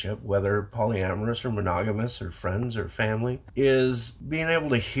relationship, whether polyamorous or monogamous or friends or family, is being able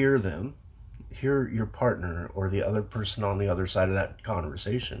to hear them, hear your partner or the other person on the other side of that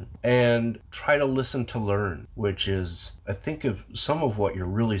conversation, and try to listen to learn, which is, I think, of some of what you're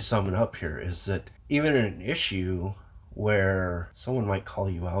really summing up here is that even in an issue where someone might call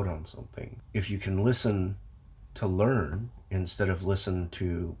you out on something, if you can listen to learn instead of listen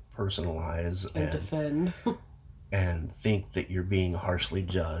to personalize and defend and think that you're being harshly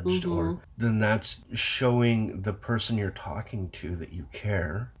judged, or then that's showing the person you're talking to that you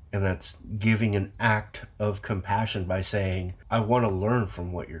care. And that's giving an act of compassion by saying, I want to learn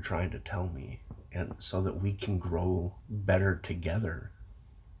from what you're trying to tell me, and so that we can grow better together.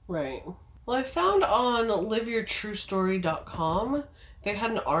 Right. Well, I found on liveyourtruestory.com, they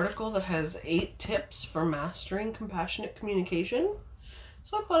had an article that has 8 tips for mastering compassionate communication.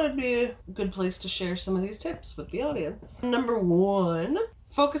 So I thought it'd be a good place to share some of these tips with the audience. Number 1,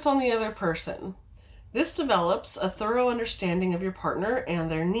 focus on the other person. This develops a thorough understanding of your partner and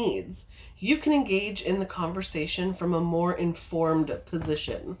their needs. You can engage in the conversation from a more informed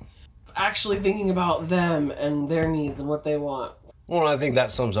position. It's actually thinking about them and their needs and what they want. Well, I think that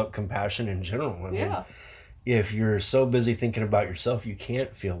sums up compassion in general. I mean, if you're so busy thinking about yourself, you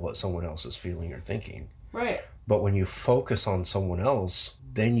can't feel what someone else is feeling or thinking. Right. But when you focus on someone else,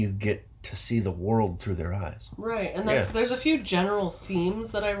 then you get to see the world through their eyes. Right, and there's a few general themes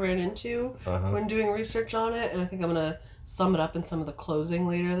that I ran into when doing research on it, and I think I'm going to sum it up in some of the closing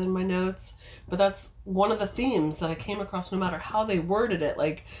later in my notes. But that's one of the themes that I came across no matter how they worded it.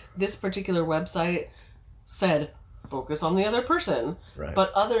 Like, this particular website said, focus on the other person. Right.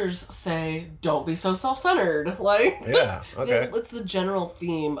 But others say, don't be so self-centered. Like, yeah, okay. It's the general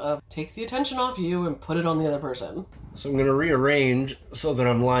theme of take the attention off you and put it on the other person. So I'm going to rearrange so that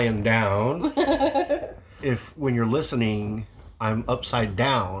I'm lying down. If when you're listening, I'm upside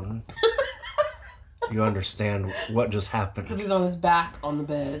down, you understand what just happened. Because he's on his back on the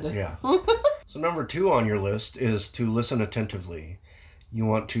bed. Yeah. So number 2 on your list is to listen attentively. You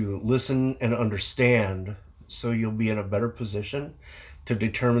want to listen and understand so you'll be in a better position to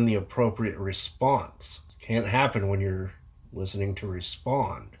determine the appropriate response. It can't happen when you're listening to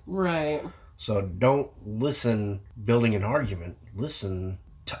respond. Right. So don't listen building an argument. Listen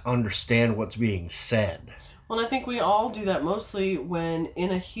to understand what's being said. Well, I think we all do that mostly when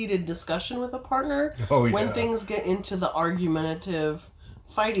in a heated discussion with a partner. Oh, yeah. When things get into the argumentative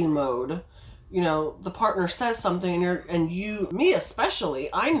fighting mode. You know, the partner says something and you, me especially,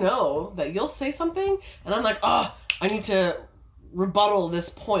 I know that you'll say something and I'm like, I need to rebuttal this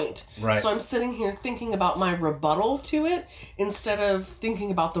point. Right. So I'm sitting here thinking about my rebuttal to it instead of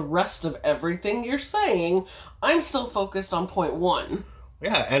thinking about the rest of everything you're saying. I'm still focused on point 1.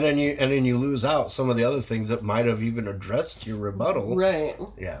 Yeah, and then you lose out some of the other things that might have even addressed your rebuttal. Right.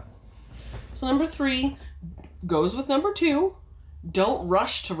 Yeah. So number 3 goes with number 2. Don't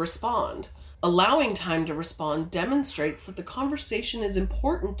rush to respond. Allowing time to respond demonstrates that the conversation is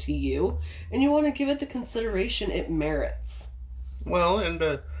important to you and you want to give it the consideration it merits. Well, and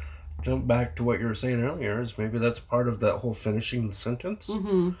to jump back to what you were saying earlier, is maybe that's part of that whole finishing the sentence.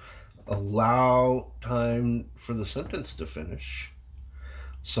 Mm-hmm. Allow time for the sentence to finish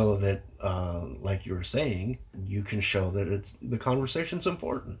so that, like you were saying, you can show that the conversation's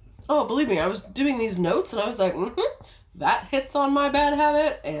important. Oh, believe me, I was doing these notes and I was like, that hits on my bad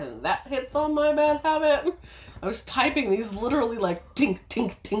habit and that hits on my bad habit. I was typing these literally like tink,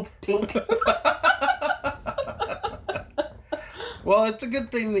 tink, tink, tink. Well, it's a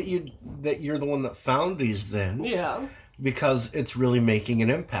good thing that you're the one that found these then. Yeah. Because it's really making an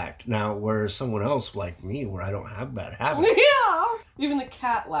impact. Now, whereas someone else like me, where I don't have bad habits. Yeah. Even the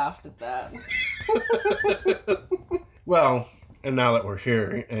cat laughed at that. Well, and now that we're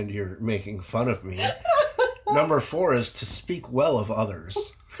here and you're making fun of me, number 4 is to speak well of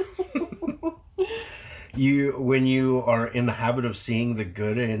others. When you are in the habit of seeing the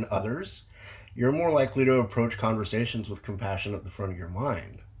good in others, you're more likely to approach conversations with compassion at the front of your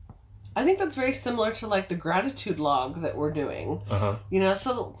mind. I think that's very similar to like the gratitude log that we're doing.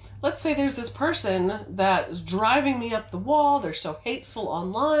 So let's say there's this person that is driving me up the wall. They're so hateful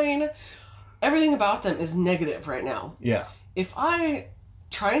online. Everything about them is negative right now. Yeah. If I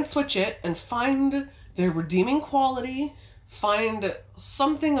try and switch it and find their redeeming quality, find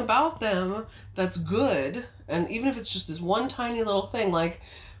something about them that's good, and even if it's just this one tiny little thing, like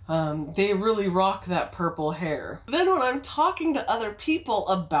they really rock that purple hair. Then when I'm talking to other people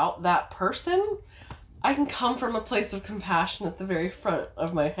about that person, I can come from a place of compassion at the very front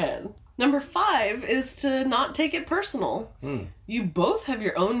of my head. Number 5 is to not take it personal. You both have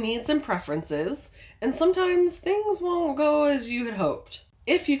your own needs and preferences, and sometimes things won't go as you had hoped.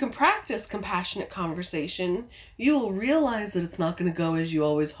 If you can practice compassionate conversation, you will realize that it's not going to go as you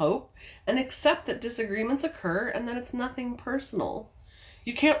always hope, and accept that disagreements occur and that it's nothing personal.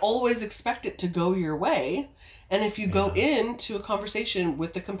 You can't always expect it to go your way. And if you go into a conversation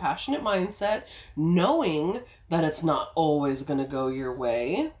with the compassionate mindset, knowing that it's not always going to go your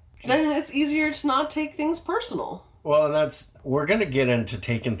way, then it's easier to not take things personal. Well, we're going to get into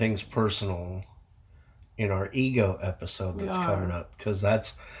taking things personal in our ego episode that's coming up, because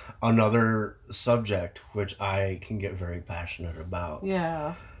that's another subject which I can get very passionate about.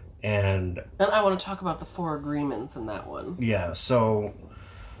 Yeah. And I want to talk about the 4 agreements in that one. Yeah, so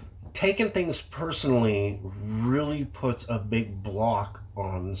taking things personally really puts a big block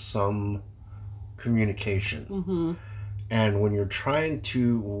on some communication. And when you're trying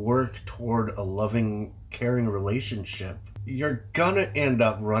to work toward a loving, caring relationship, you're gonna end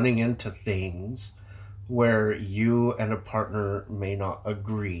up running into things where you and a partner may not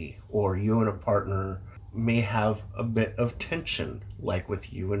agree, or you and a partner may have a bit of tension. Like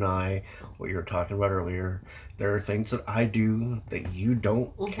with you and I, what you were talking about earlier, there are things that I do that you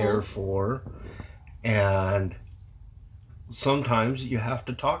don't care for, and sometimes you have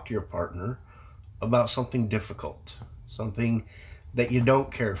to talk to your partner about something difficult, something that you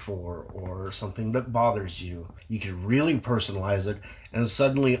don't care for, or something that bothers you. You can really personalize it, and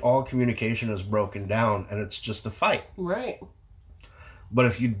suddenly all communication is broken down and it's just a fight. Right. But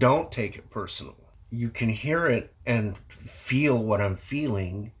if you don't take it personal, you can hear it and feel what I'm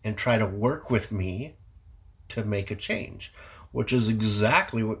feeling and try to work with me to make a change, which is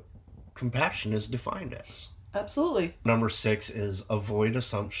exactly what compassion is defined as. Absolutely. Number 6 is avoid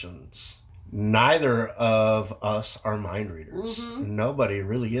assumptions. Neither of us are mind readers. Nobody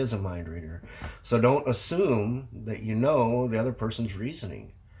really is a mind reader. So don't assume that you know the other person's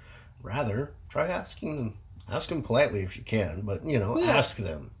reasoning. Rather, try asking them. Ask them politely if you can, but, ask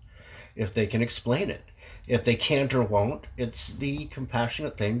them if they can explain it. If they can't or won't, it's the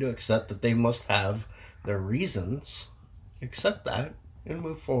compassionate thing to accept that they must have their reasons. Accept that and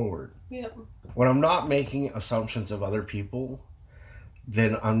move forward. Yep. When I'm not making assumptions of other people,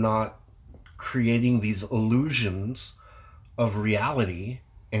 then I'm not creating these illusions of reality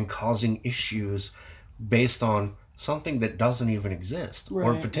and causing issues based on something that doesn't even exist,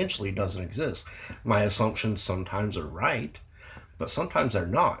 or potentially doesn't exist. My assumptions sometimes are right, but sometimes they're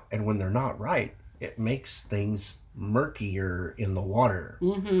not. And when they're not right, it makes things murkier in the water.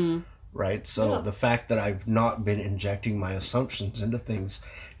 Right? So the fact that I've not been injecting my assumptions into things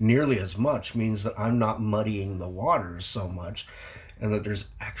nearly as much means that I'm not muddying the waters so much, and that there's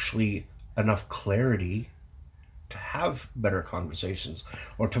actually enough clarity to have better conversations,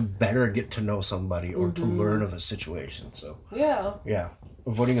 or to better get to know somebody, or to learn of a situation. So yeah,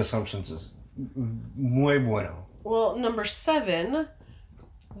 avoiding assumptions is muy bueno. Well, number 7,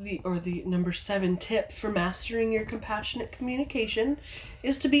 the number 7 tip for mastering your compassionate communication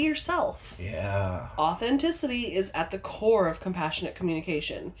is to be yourself. Yeah. Authenticity is at the core of compassionate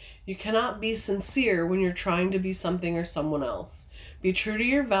communication. You cannot be sincere when you're trying to be something or someone else. Be true to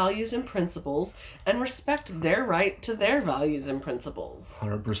your values and principles, and respect their right to their values and principles.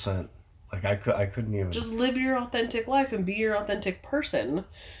 100%. Like I couldn't even. Just live your authentic life and be your authentic person.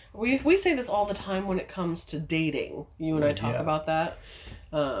 We say this all the time when it comes to dating. You and I talk about that.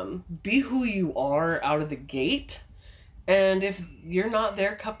 Be who you are out of the gate. And if you're not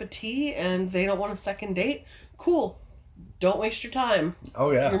their cup of tea and they don't want a second date, cool. Don't waste your time.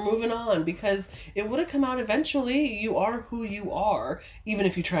 Oh, yeah. You're moving on, because it would have come out eventually. You are who you are, even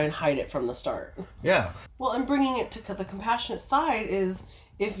if you try and hide it from the start. Yeah. Well, and bringing it to the compassionate side is,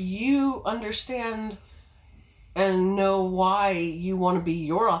 if you understand and know why you want to be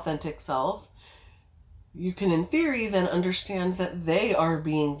your authentic self, you can, in theory, then understand that they are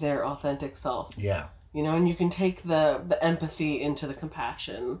being their authentic self. Yeah. You know, and you can take the empathy into the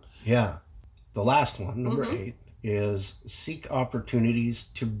compassion. Yeah. The last one, number 8, is seek opportunities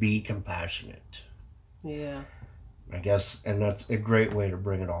to be compassionate. Yeah. I guess, and that's a great way to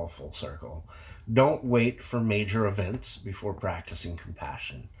bring it all full circle. Don't wait for major events before practicing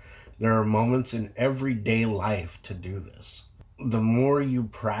compassion. There are moments in everyday life to do this. The more you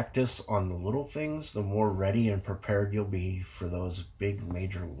practice on the little things, the more ready and prepared you'll be for those big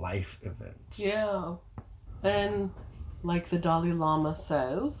major life events. Yeah. And like the Dalai Lama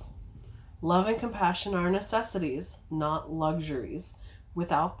says, love and compassion are necessities, not luxuries.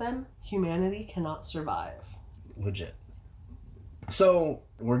 Without them, humanity cannot survive. Legit. So,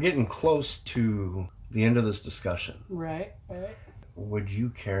 we're getting close to the end of this discussion. Right. Would you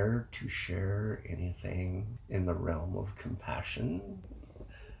care to share anything in the realm of compassion?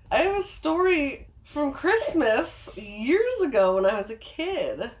 I have a story from Christmas years ago when I was a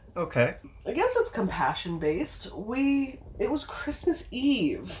kid. Okay. I guess it's compassion based. It was Christmas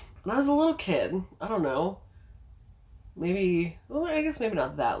Eve. And I was a little kid. I don't know. I guess maybe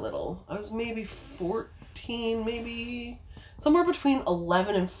not that little. I was maybe 14, maybe somewhere between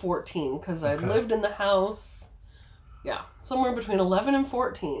 11 and 14, because I lived in the house. Yeah, somewhere between 11 and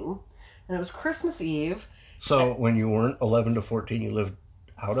 14. And it was Christmas Eve. So when you weren't 11 to 14, you lived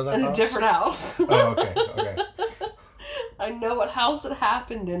out of that house? In a different house. Oh, okay. I know what house it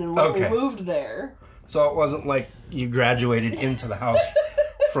happened in and when we moved there. So it wasn't like you graduated into the house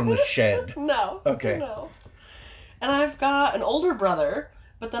from the shed. No. Okay. No. And I've got an older brother,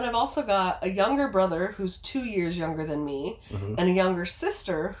 but then I've also got a younger brother who's 2 years younger than me, and a younger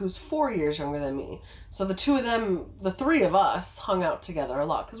sister who's 4 years younger than me. So the three of us hung out together a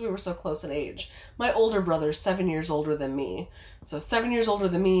lot because we were so close in age. My older brother's 7 years older than me. So 7 years older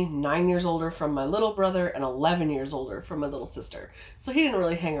than me, 9 years older from my little brother, and 11 years older from my little sister. So he didn't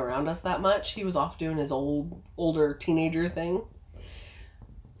really hang around us that much. He was off doing his older teenager thing.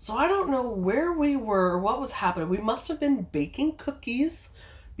 So I don't know where we were, what was happening. We must have been baking cookies,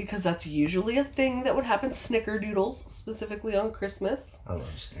 because that's usually a thing that would happen. Snickerdoodles, specifically on Christmas. I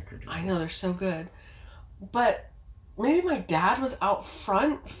love Snickerdoodles. I know, they're so good. But maybe my dad was out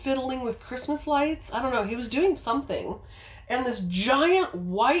front fiddling with Christmas lights. I don't know. He was doing something. And this giant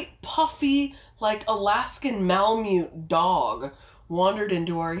white puffy, like Alaskan Malamute dog wandered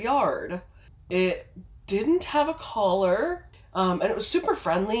into our yard. It didn't have a collar. And it was super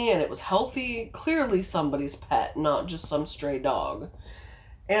friendly and it was healthy. Clearly somebody's pet, not just some stray dog.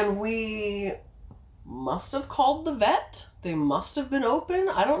 And we must have called the vet. They must have been open.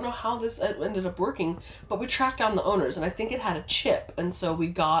 I don't know how this ended up working, but we tracked down the owners, and I think it had a chip. And so we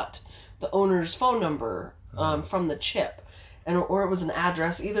got the owner's phone number from the chip, or it was an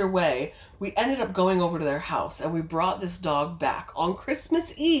address. Either way, we ended up going over to their house, and we brought this dog back on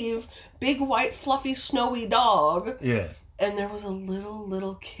Christmas Eve. Big, white, fluffy, snowy dog. Yeah. And there was a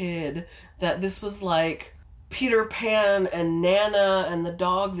little kid that this was like Peter Pan and Nana and the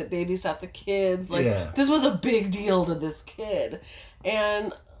dog that babysat the kids. Like, This was a big deal to this kid.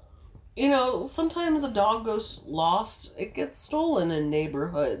 And, you know, sometimes a dog goes lost. It gets stolen in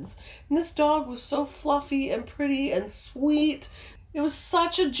neighborhoods. And this dog was so fluffy and pretty and sweet. It was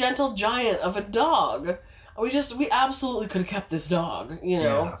such a gentle giant of a dog. We absolutely could have kept this dog, you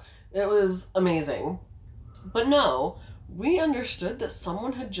know. Yeah. It was amazing. But no, we understood that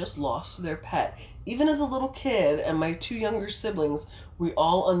someone had just lost their pet. Even as a little kid and my two younger siblings, we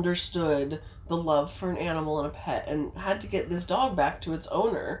all understood the love for an animal and a pet and had to get this dog back to its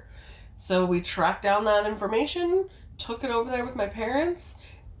owner. So we tracked down that information, took it over there with my parents,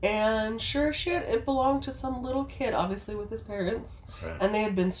 and sure as shit, it belonged to some little kid, obviously with his parents. Right. And they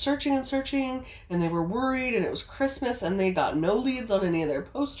had been searching, and they were worried, and it was Christmas, and they got no leads on any of their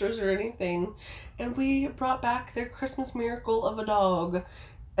posters or anything. And we brought back their Christmas miracle of a dog.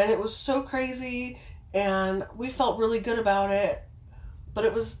 And it was so crazy, and we felt really good about it. But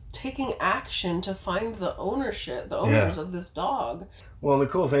it was taking action to find the owners of this dog. Well, the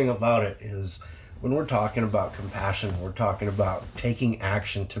cool thing about it is when we're talking about compassion, we're talking about taking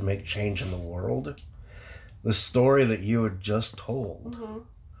action to make change in the world. The story that you had just told,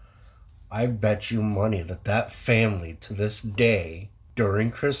 I bet you money that family to this day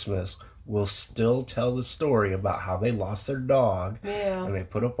during Christmas will still tell the story about how they lost their dog. Yeah. And they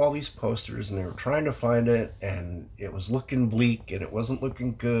put up all these posters and they were trying to find it, and it was looking bleak and it wasn't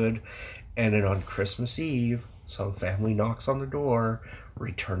looking good. And then on Christmas Eve, some family knocks on the door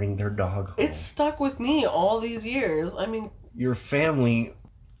returning their dog home. It's stuck with me all these years. I mean, your family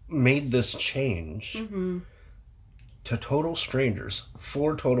made this change to total strangers,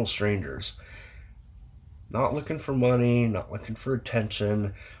 4 total strangers, not looking for money, not looking for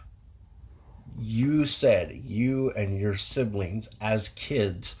attention. You said you and your siblings as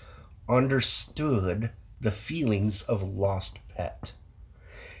kids understood the feelings of a lost pet.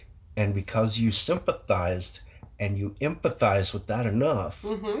 And because you sympathized and you empathized with that enough,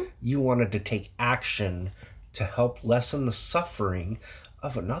 you wanted to take action to help lessen the suffering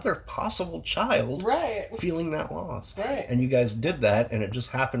of another possible child feeling that loss. Right. And you guys did that, and it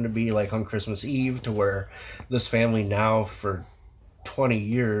just happened to be like on Christmas Eve to where this family now for 20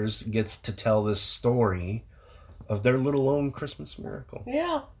 years gets to tell this story of their little own Christmas miracle.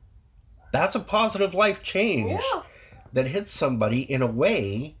 Yeah. That's a positive life change Yeah. that hits somebody in a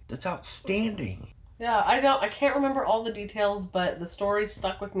way that's outstanding. Yeah, I can't remember all the details, but the story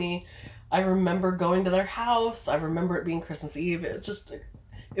stuck with me. I remember going to their house. I remember it being Christmas Eve. It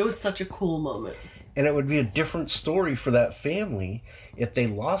was such a cool moment. And it would be a different story for that family if they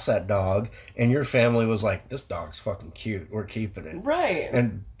lost that dog and your family was like, this dog's fucking cute, we're keeping it. Right.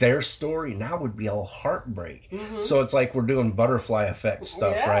 And their story now would be all heartbreak. So it's like we're doing butterfly effect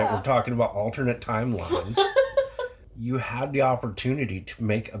stuff, right? We're talking about alternate timelines. You had the opportunity to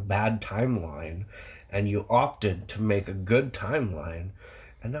make a bad timeline and you opted to make a good timeline.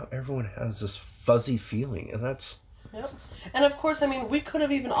 And now everyone has this fuzzy feeling, and that's... Yep. And of course, I mean, we could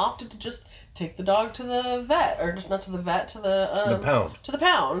have even opted to just take the dog to the vet, or just not to the vet, to the pound. To the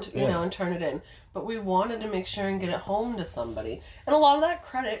pound, you know, and turn it in. But we wanted to make sure and get it home to somebody. And a lot of that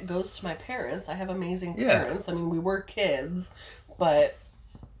credit goes to my parents. I have amazing parents. I mean, we were kids, but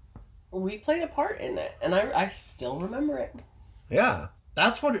we played a part in it, and I still remember it. Yeah.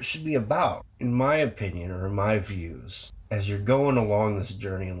 That's what it should be about, in my opinion, or in my views. As you're going along this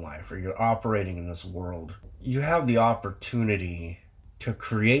journey in life, or you're operating in this world, you have the opportunity to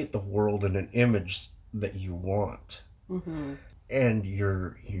create the world in an image that you want. And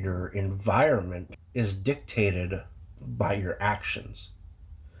your environment is dictated by your actions.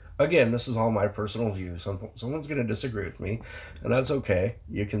 Again, this is all my personal views. Someone's going to disagree with me, and that's okay.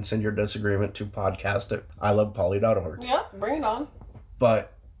 You can send your disagreement to podcast@ilovepolly.org. Yep, bring it on.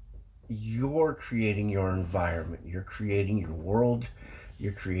 But you're creating your environment, you're creating your world,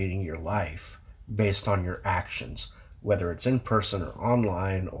 you're creating your life based on your actions, whether it's in person or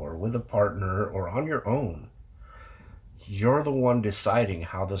online or with a partner or on your own. You're the one deciding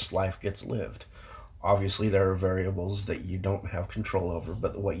how this life gets lived. Obviously, there are variables that you don't have control over,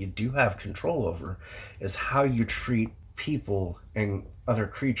 but what you do have control over is how you treat people and other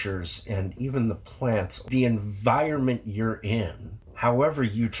creatures and even the plants. The environment you're in, however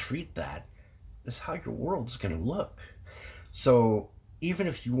you treat that, is how your world's going to look. So even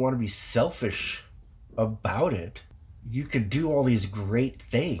if you want to be selfish about it, you could do all these great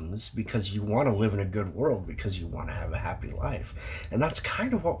things because you want to live in a good world, because you want to have a happy life. And that's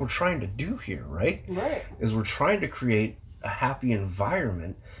kind of what we're trying to do here, right? Right. Is we're trying to create a happy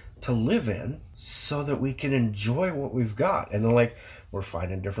environment to live in so that we can enjoy what we've got. And then, like, we're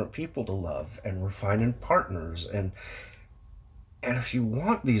finding different people to love, and we're finding partners, and if you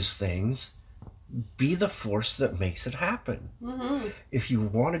want these things, be the force that makes it happen. If you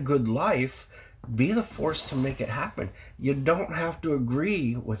want a good life, be the force to make it happen. You don't have to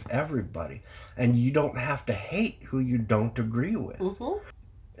agree with everybody, and you don't have to hate who you don't agree with.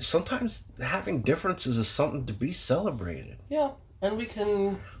 Sometimes having differences is something to be celebrated. Yeah, and we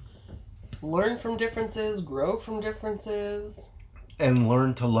can learn from differences, grow from differences. And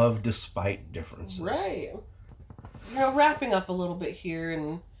learn to love despite differences. Right. You know, wrapping up a little bit here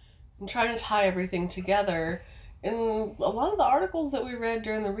and trying to tie everything together. In a lot of the articles that we read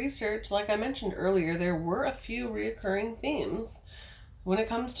during the research, like I mentioned earlier, there were a few reoccurring themes when it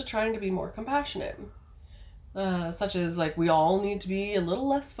comes to trying to be more compassionate. Such as, like, we all need to be a little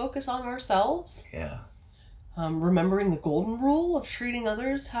less focused on ourselves. Yeah. Remembering the golden rule of treating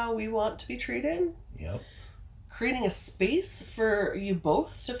others how we want to be treated. Yep. Creating a space for you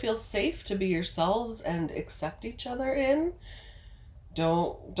both to feel safe to be yourselves and accept each other in.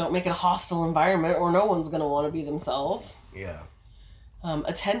 Don't make it a hostile environment or no one's going to want to be themselves. Yeah.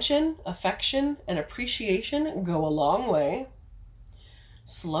 Attention, affection, and appreciation go a long way.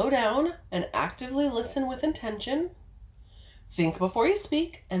 Slow down and actively listen with intention. Think before you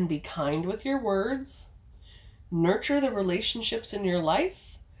speak and be kind with your words. Nurture the relationships in your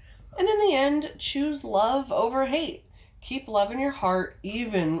life. And in the end, choose love over hate. Keep love in your heart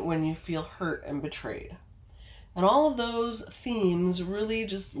even when you feel hurt and betrayed. And all of those themes really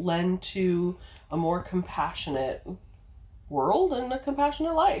just lend to a more compassionate world and a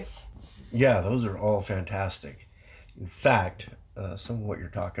compassionate life. Yeah, those are all fantastic. In fact, some of what you're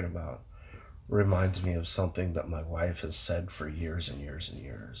talking about reminds me of something that my wife has said for years and years and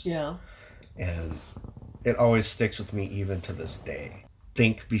years. Yeah. And it always sticks with me even to this day.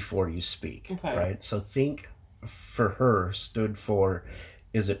 Think before you speak, Okay. right? So think for her stood for,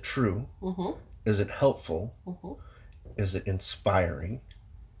 is it true? Mm-hmm. Is it helpful? Mm-hmm. Is it inspiring?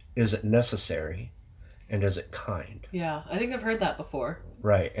 Is it necessary? And is it kind? Yeah, I think I've heard that before.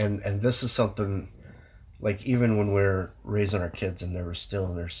 Right. And this is something, like, even when we're raising our kids and they were still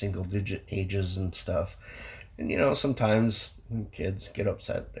in their single digit ages and stuff. And, you know, sometimes when kids get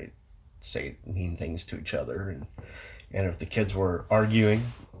upset, they say mean things to each other. And if the kids were arguing,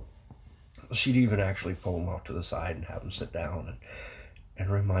 she'd even actually pull them off to the side and have them sit down and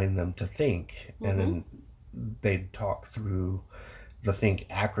remind them to think. Mm-hmm. And then they'd talk through the THINK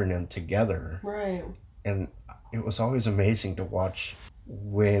acronym together. Right. And it was always amazing to watch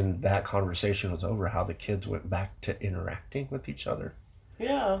when that conversation was over, how the kids went back to interacting with each other.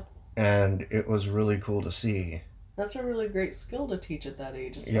 Yeah. And it was really cool to see. That's a really great skill to teach at that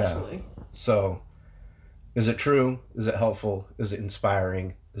age, especially. Yeah. So, is it true? Is it helpful? Is it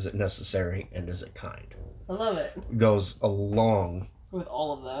inspiring? Is it necessary? And is it kind? I love it. It goes along with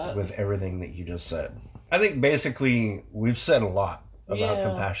all of that. With everything that you just said. I think basically we've said a lot about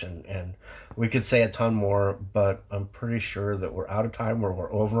compassion, and we could say a ton more, but I'm pretty sure that we're out of time or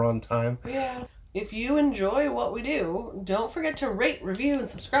we're over on time. Yeah. If you enjoy what we do, don't forget to rate, review, and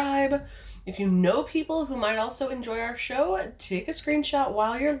subscribe. If you know people who might also enjoy our show, take a screenshot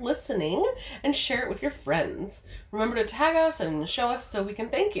while you're listening and share it with your friends. Remember to tag us and show us so we can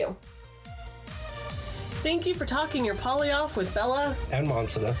thank you. Thank you for talking your poly off with Bella and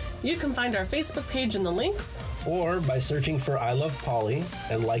Monsina. You can find our Facebook page in the links, or by searching for I Love Poly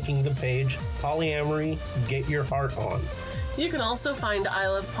and liking the page Polyamory Get Your Heart On. You can also find I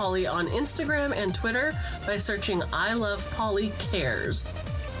Love Poly on Instagram and Twitter by searching I Love Poly Cares.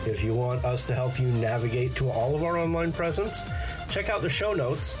 If you want us to help you navigate to all of our online presence, check out the show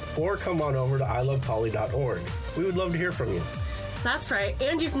notes or come on over to ilovepoly.org. We would love to hear from you. That's right,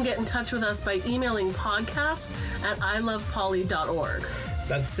 and you can get in touch with us by emailing podcast@ilovepoly.org.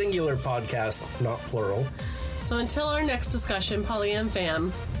 That's singular podcast, not plural. So until our next discussion, Polyam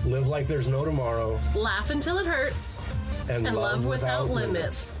fam, live like there's no tomorrow, laugh until it hurts, and love without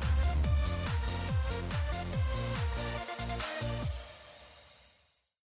limits.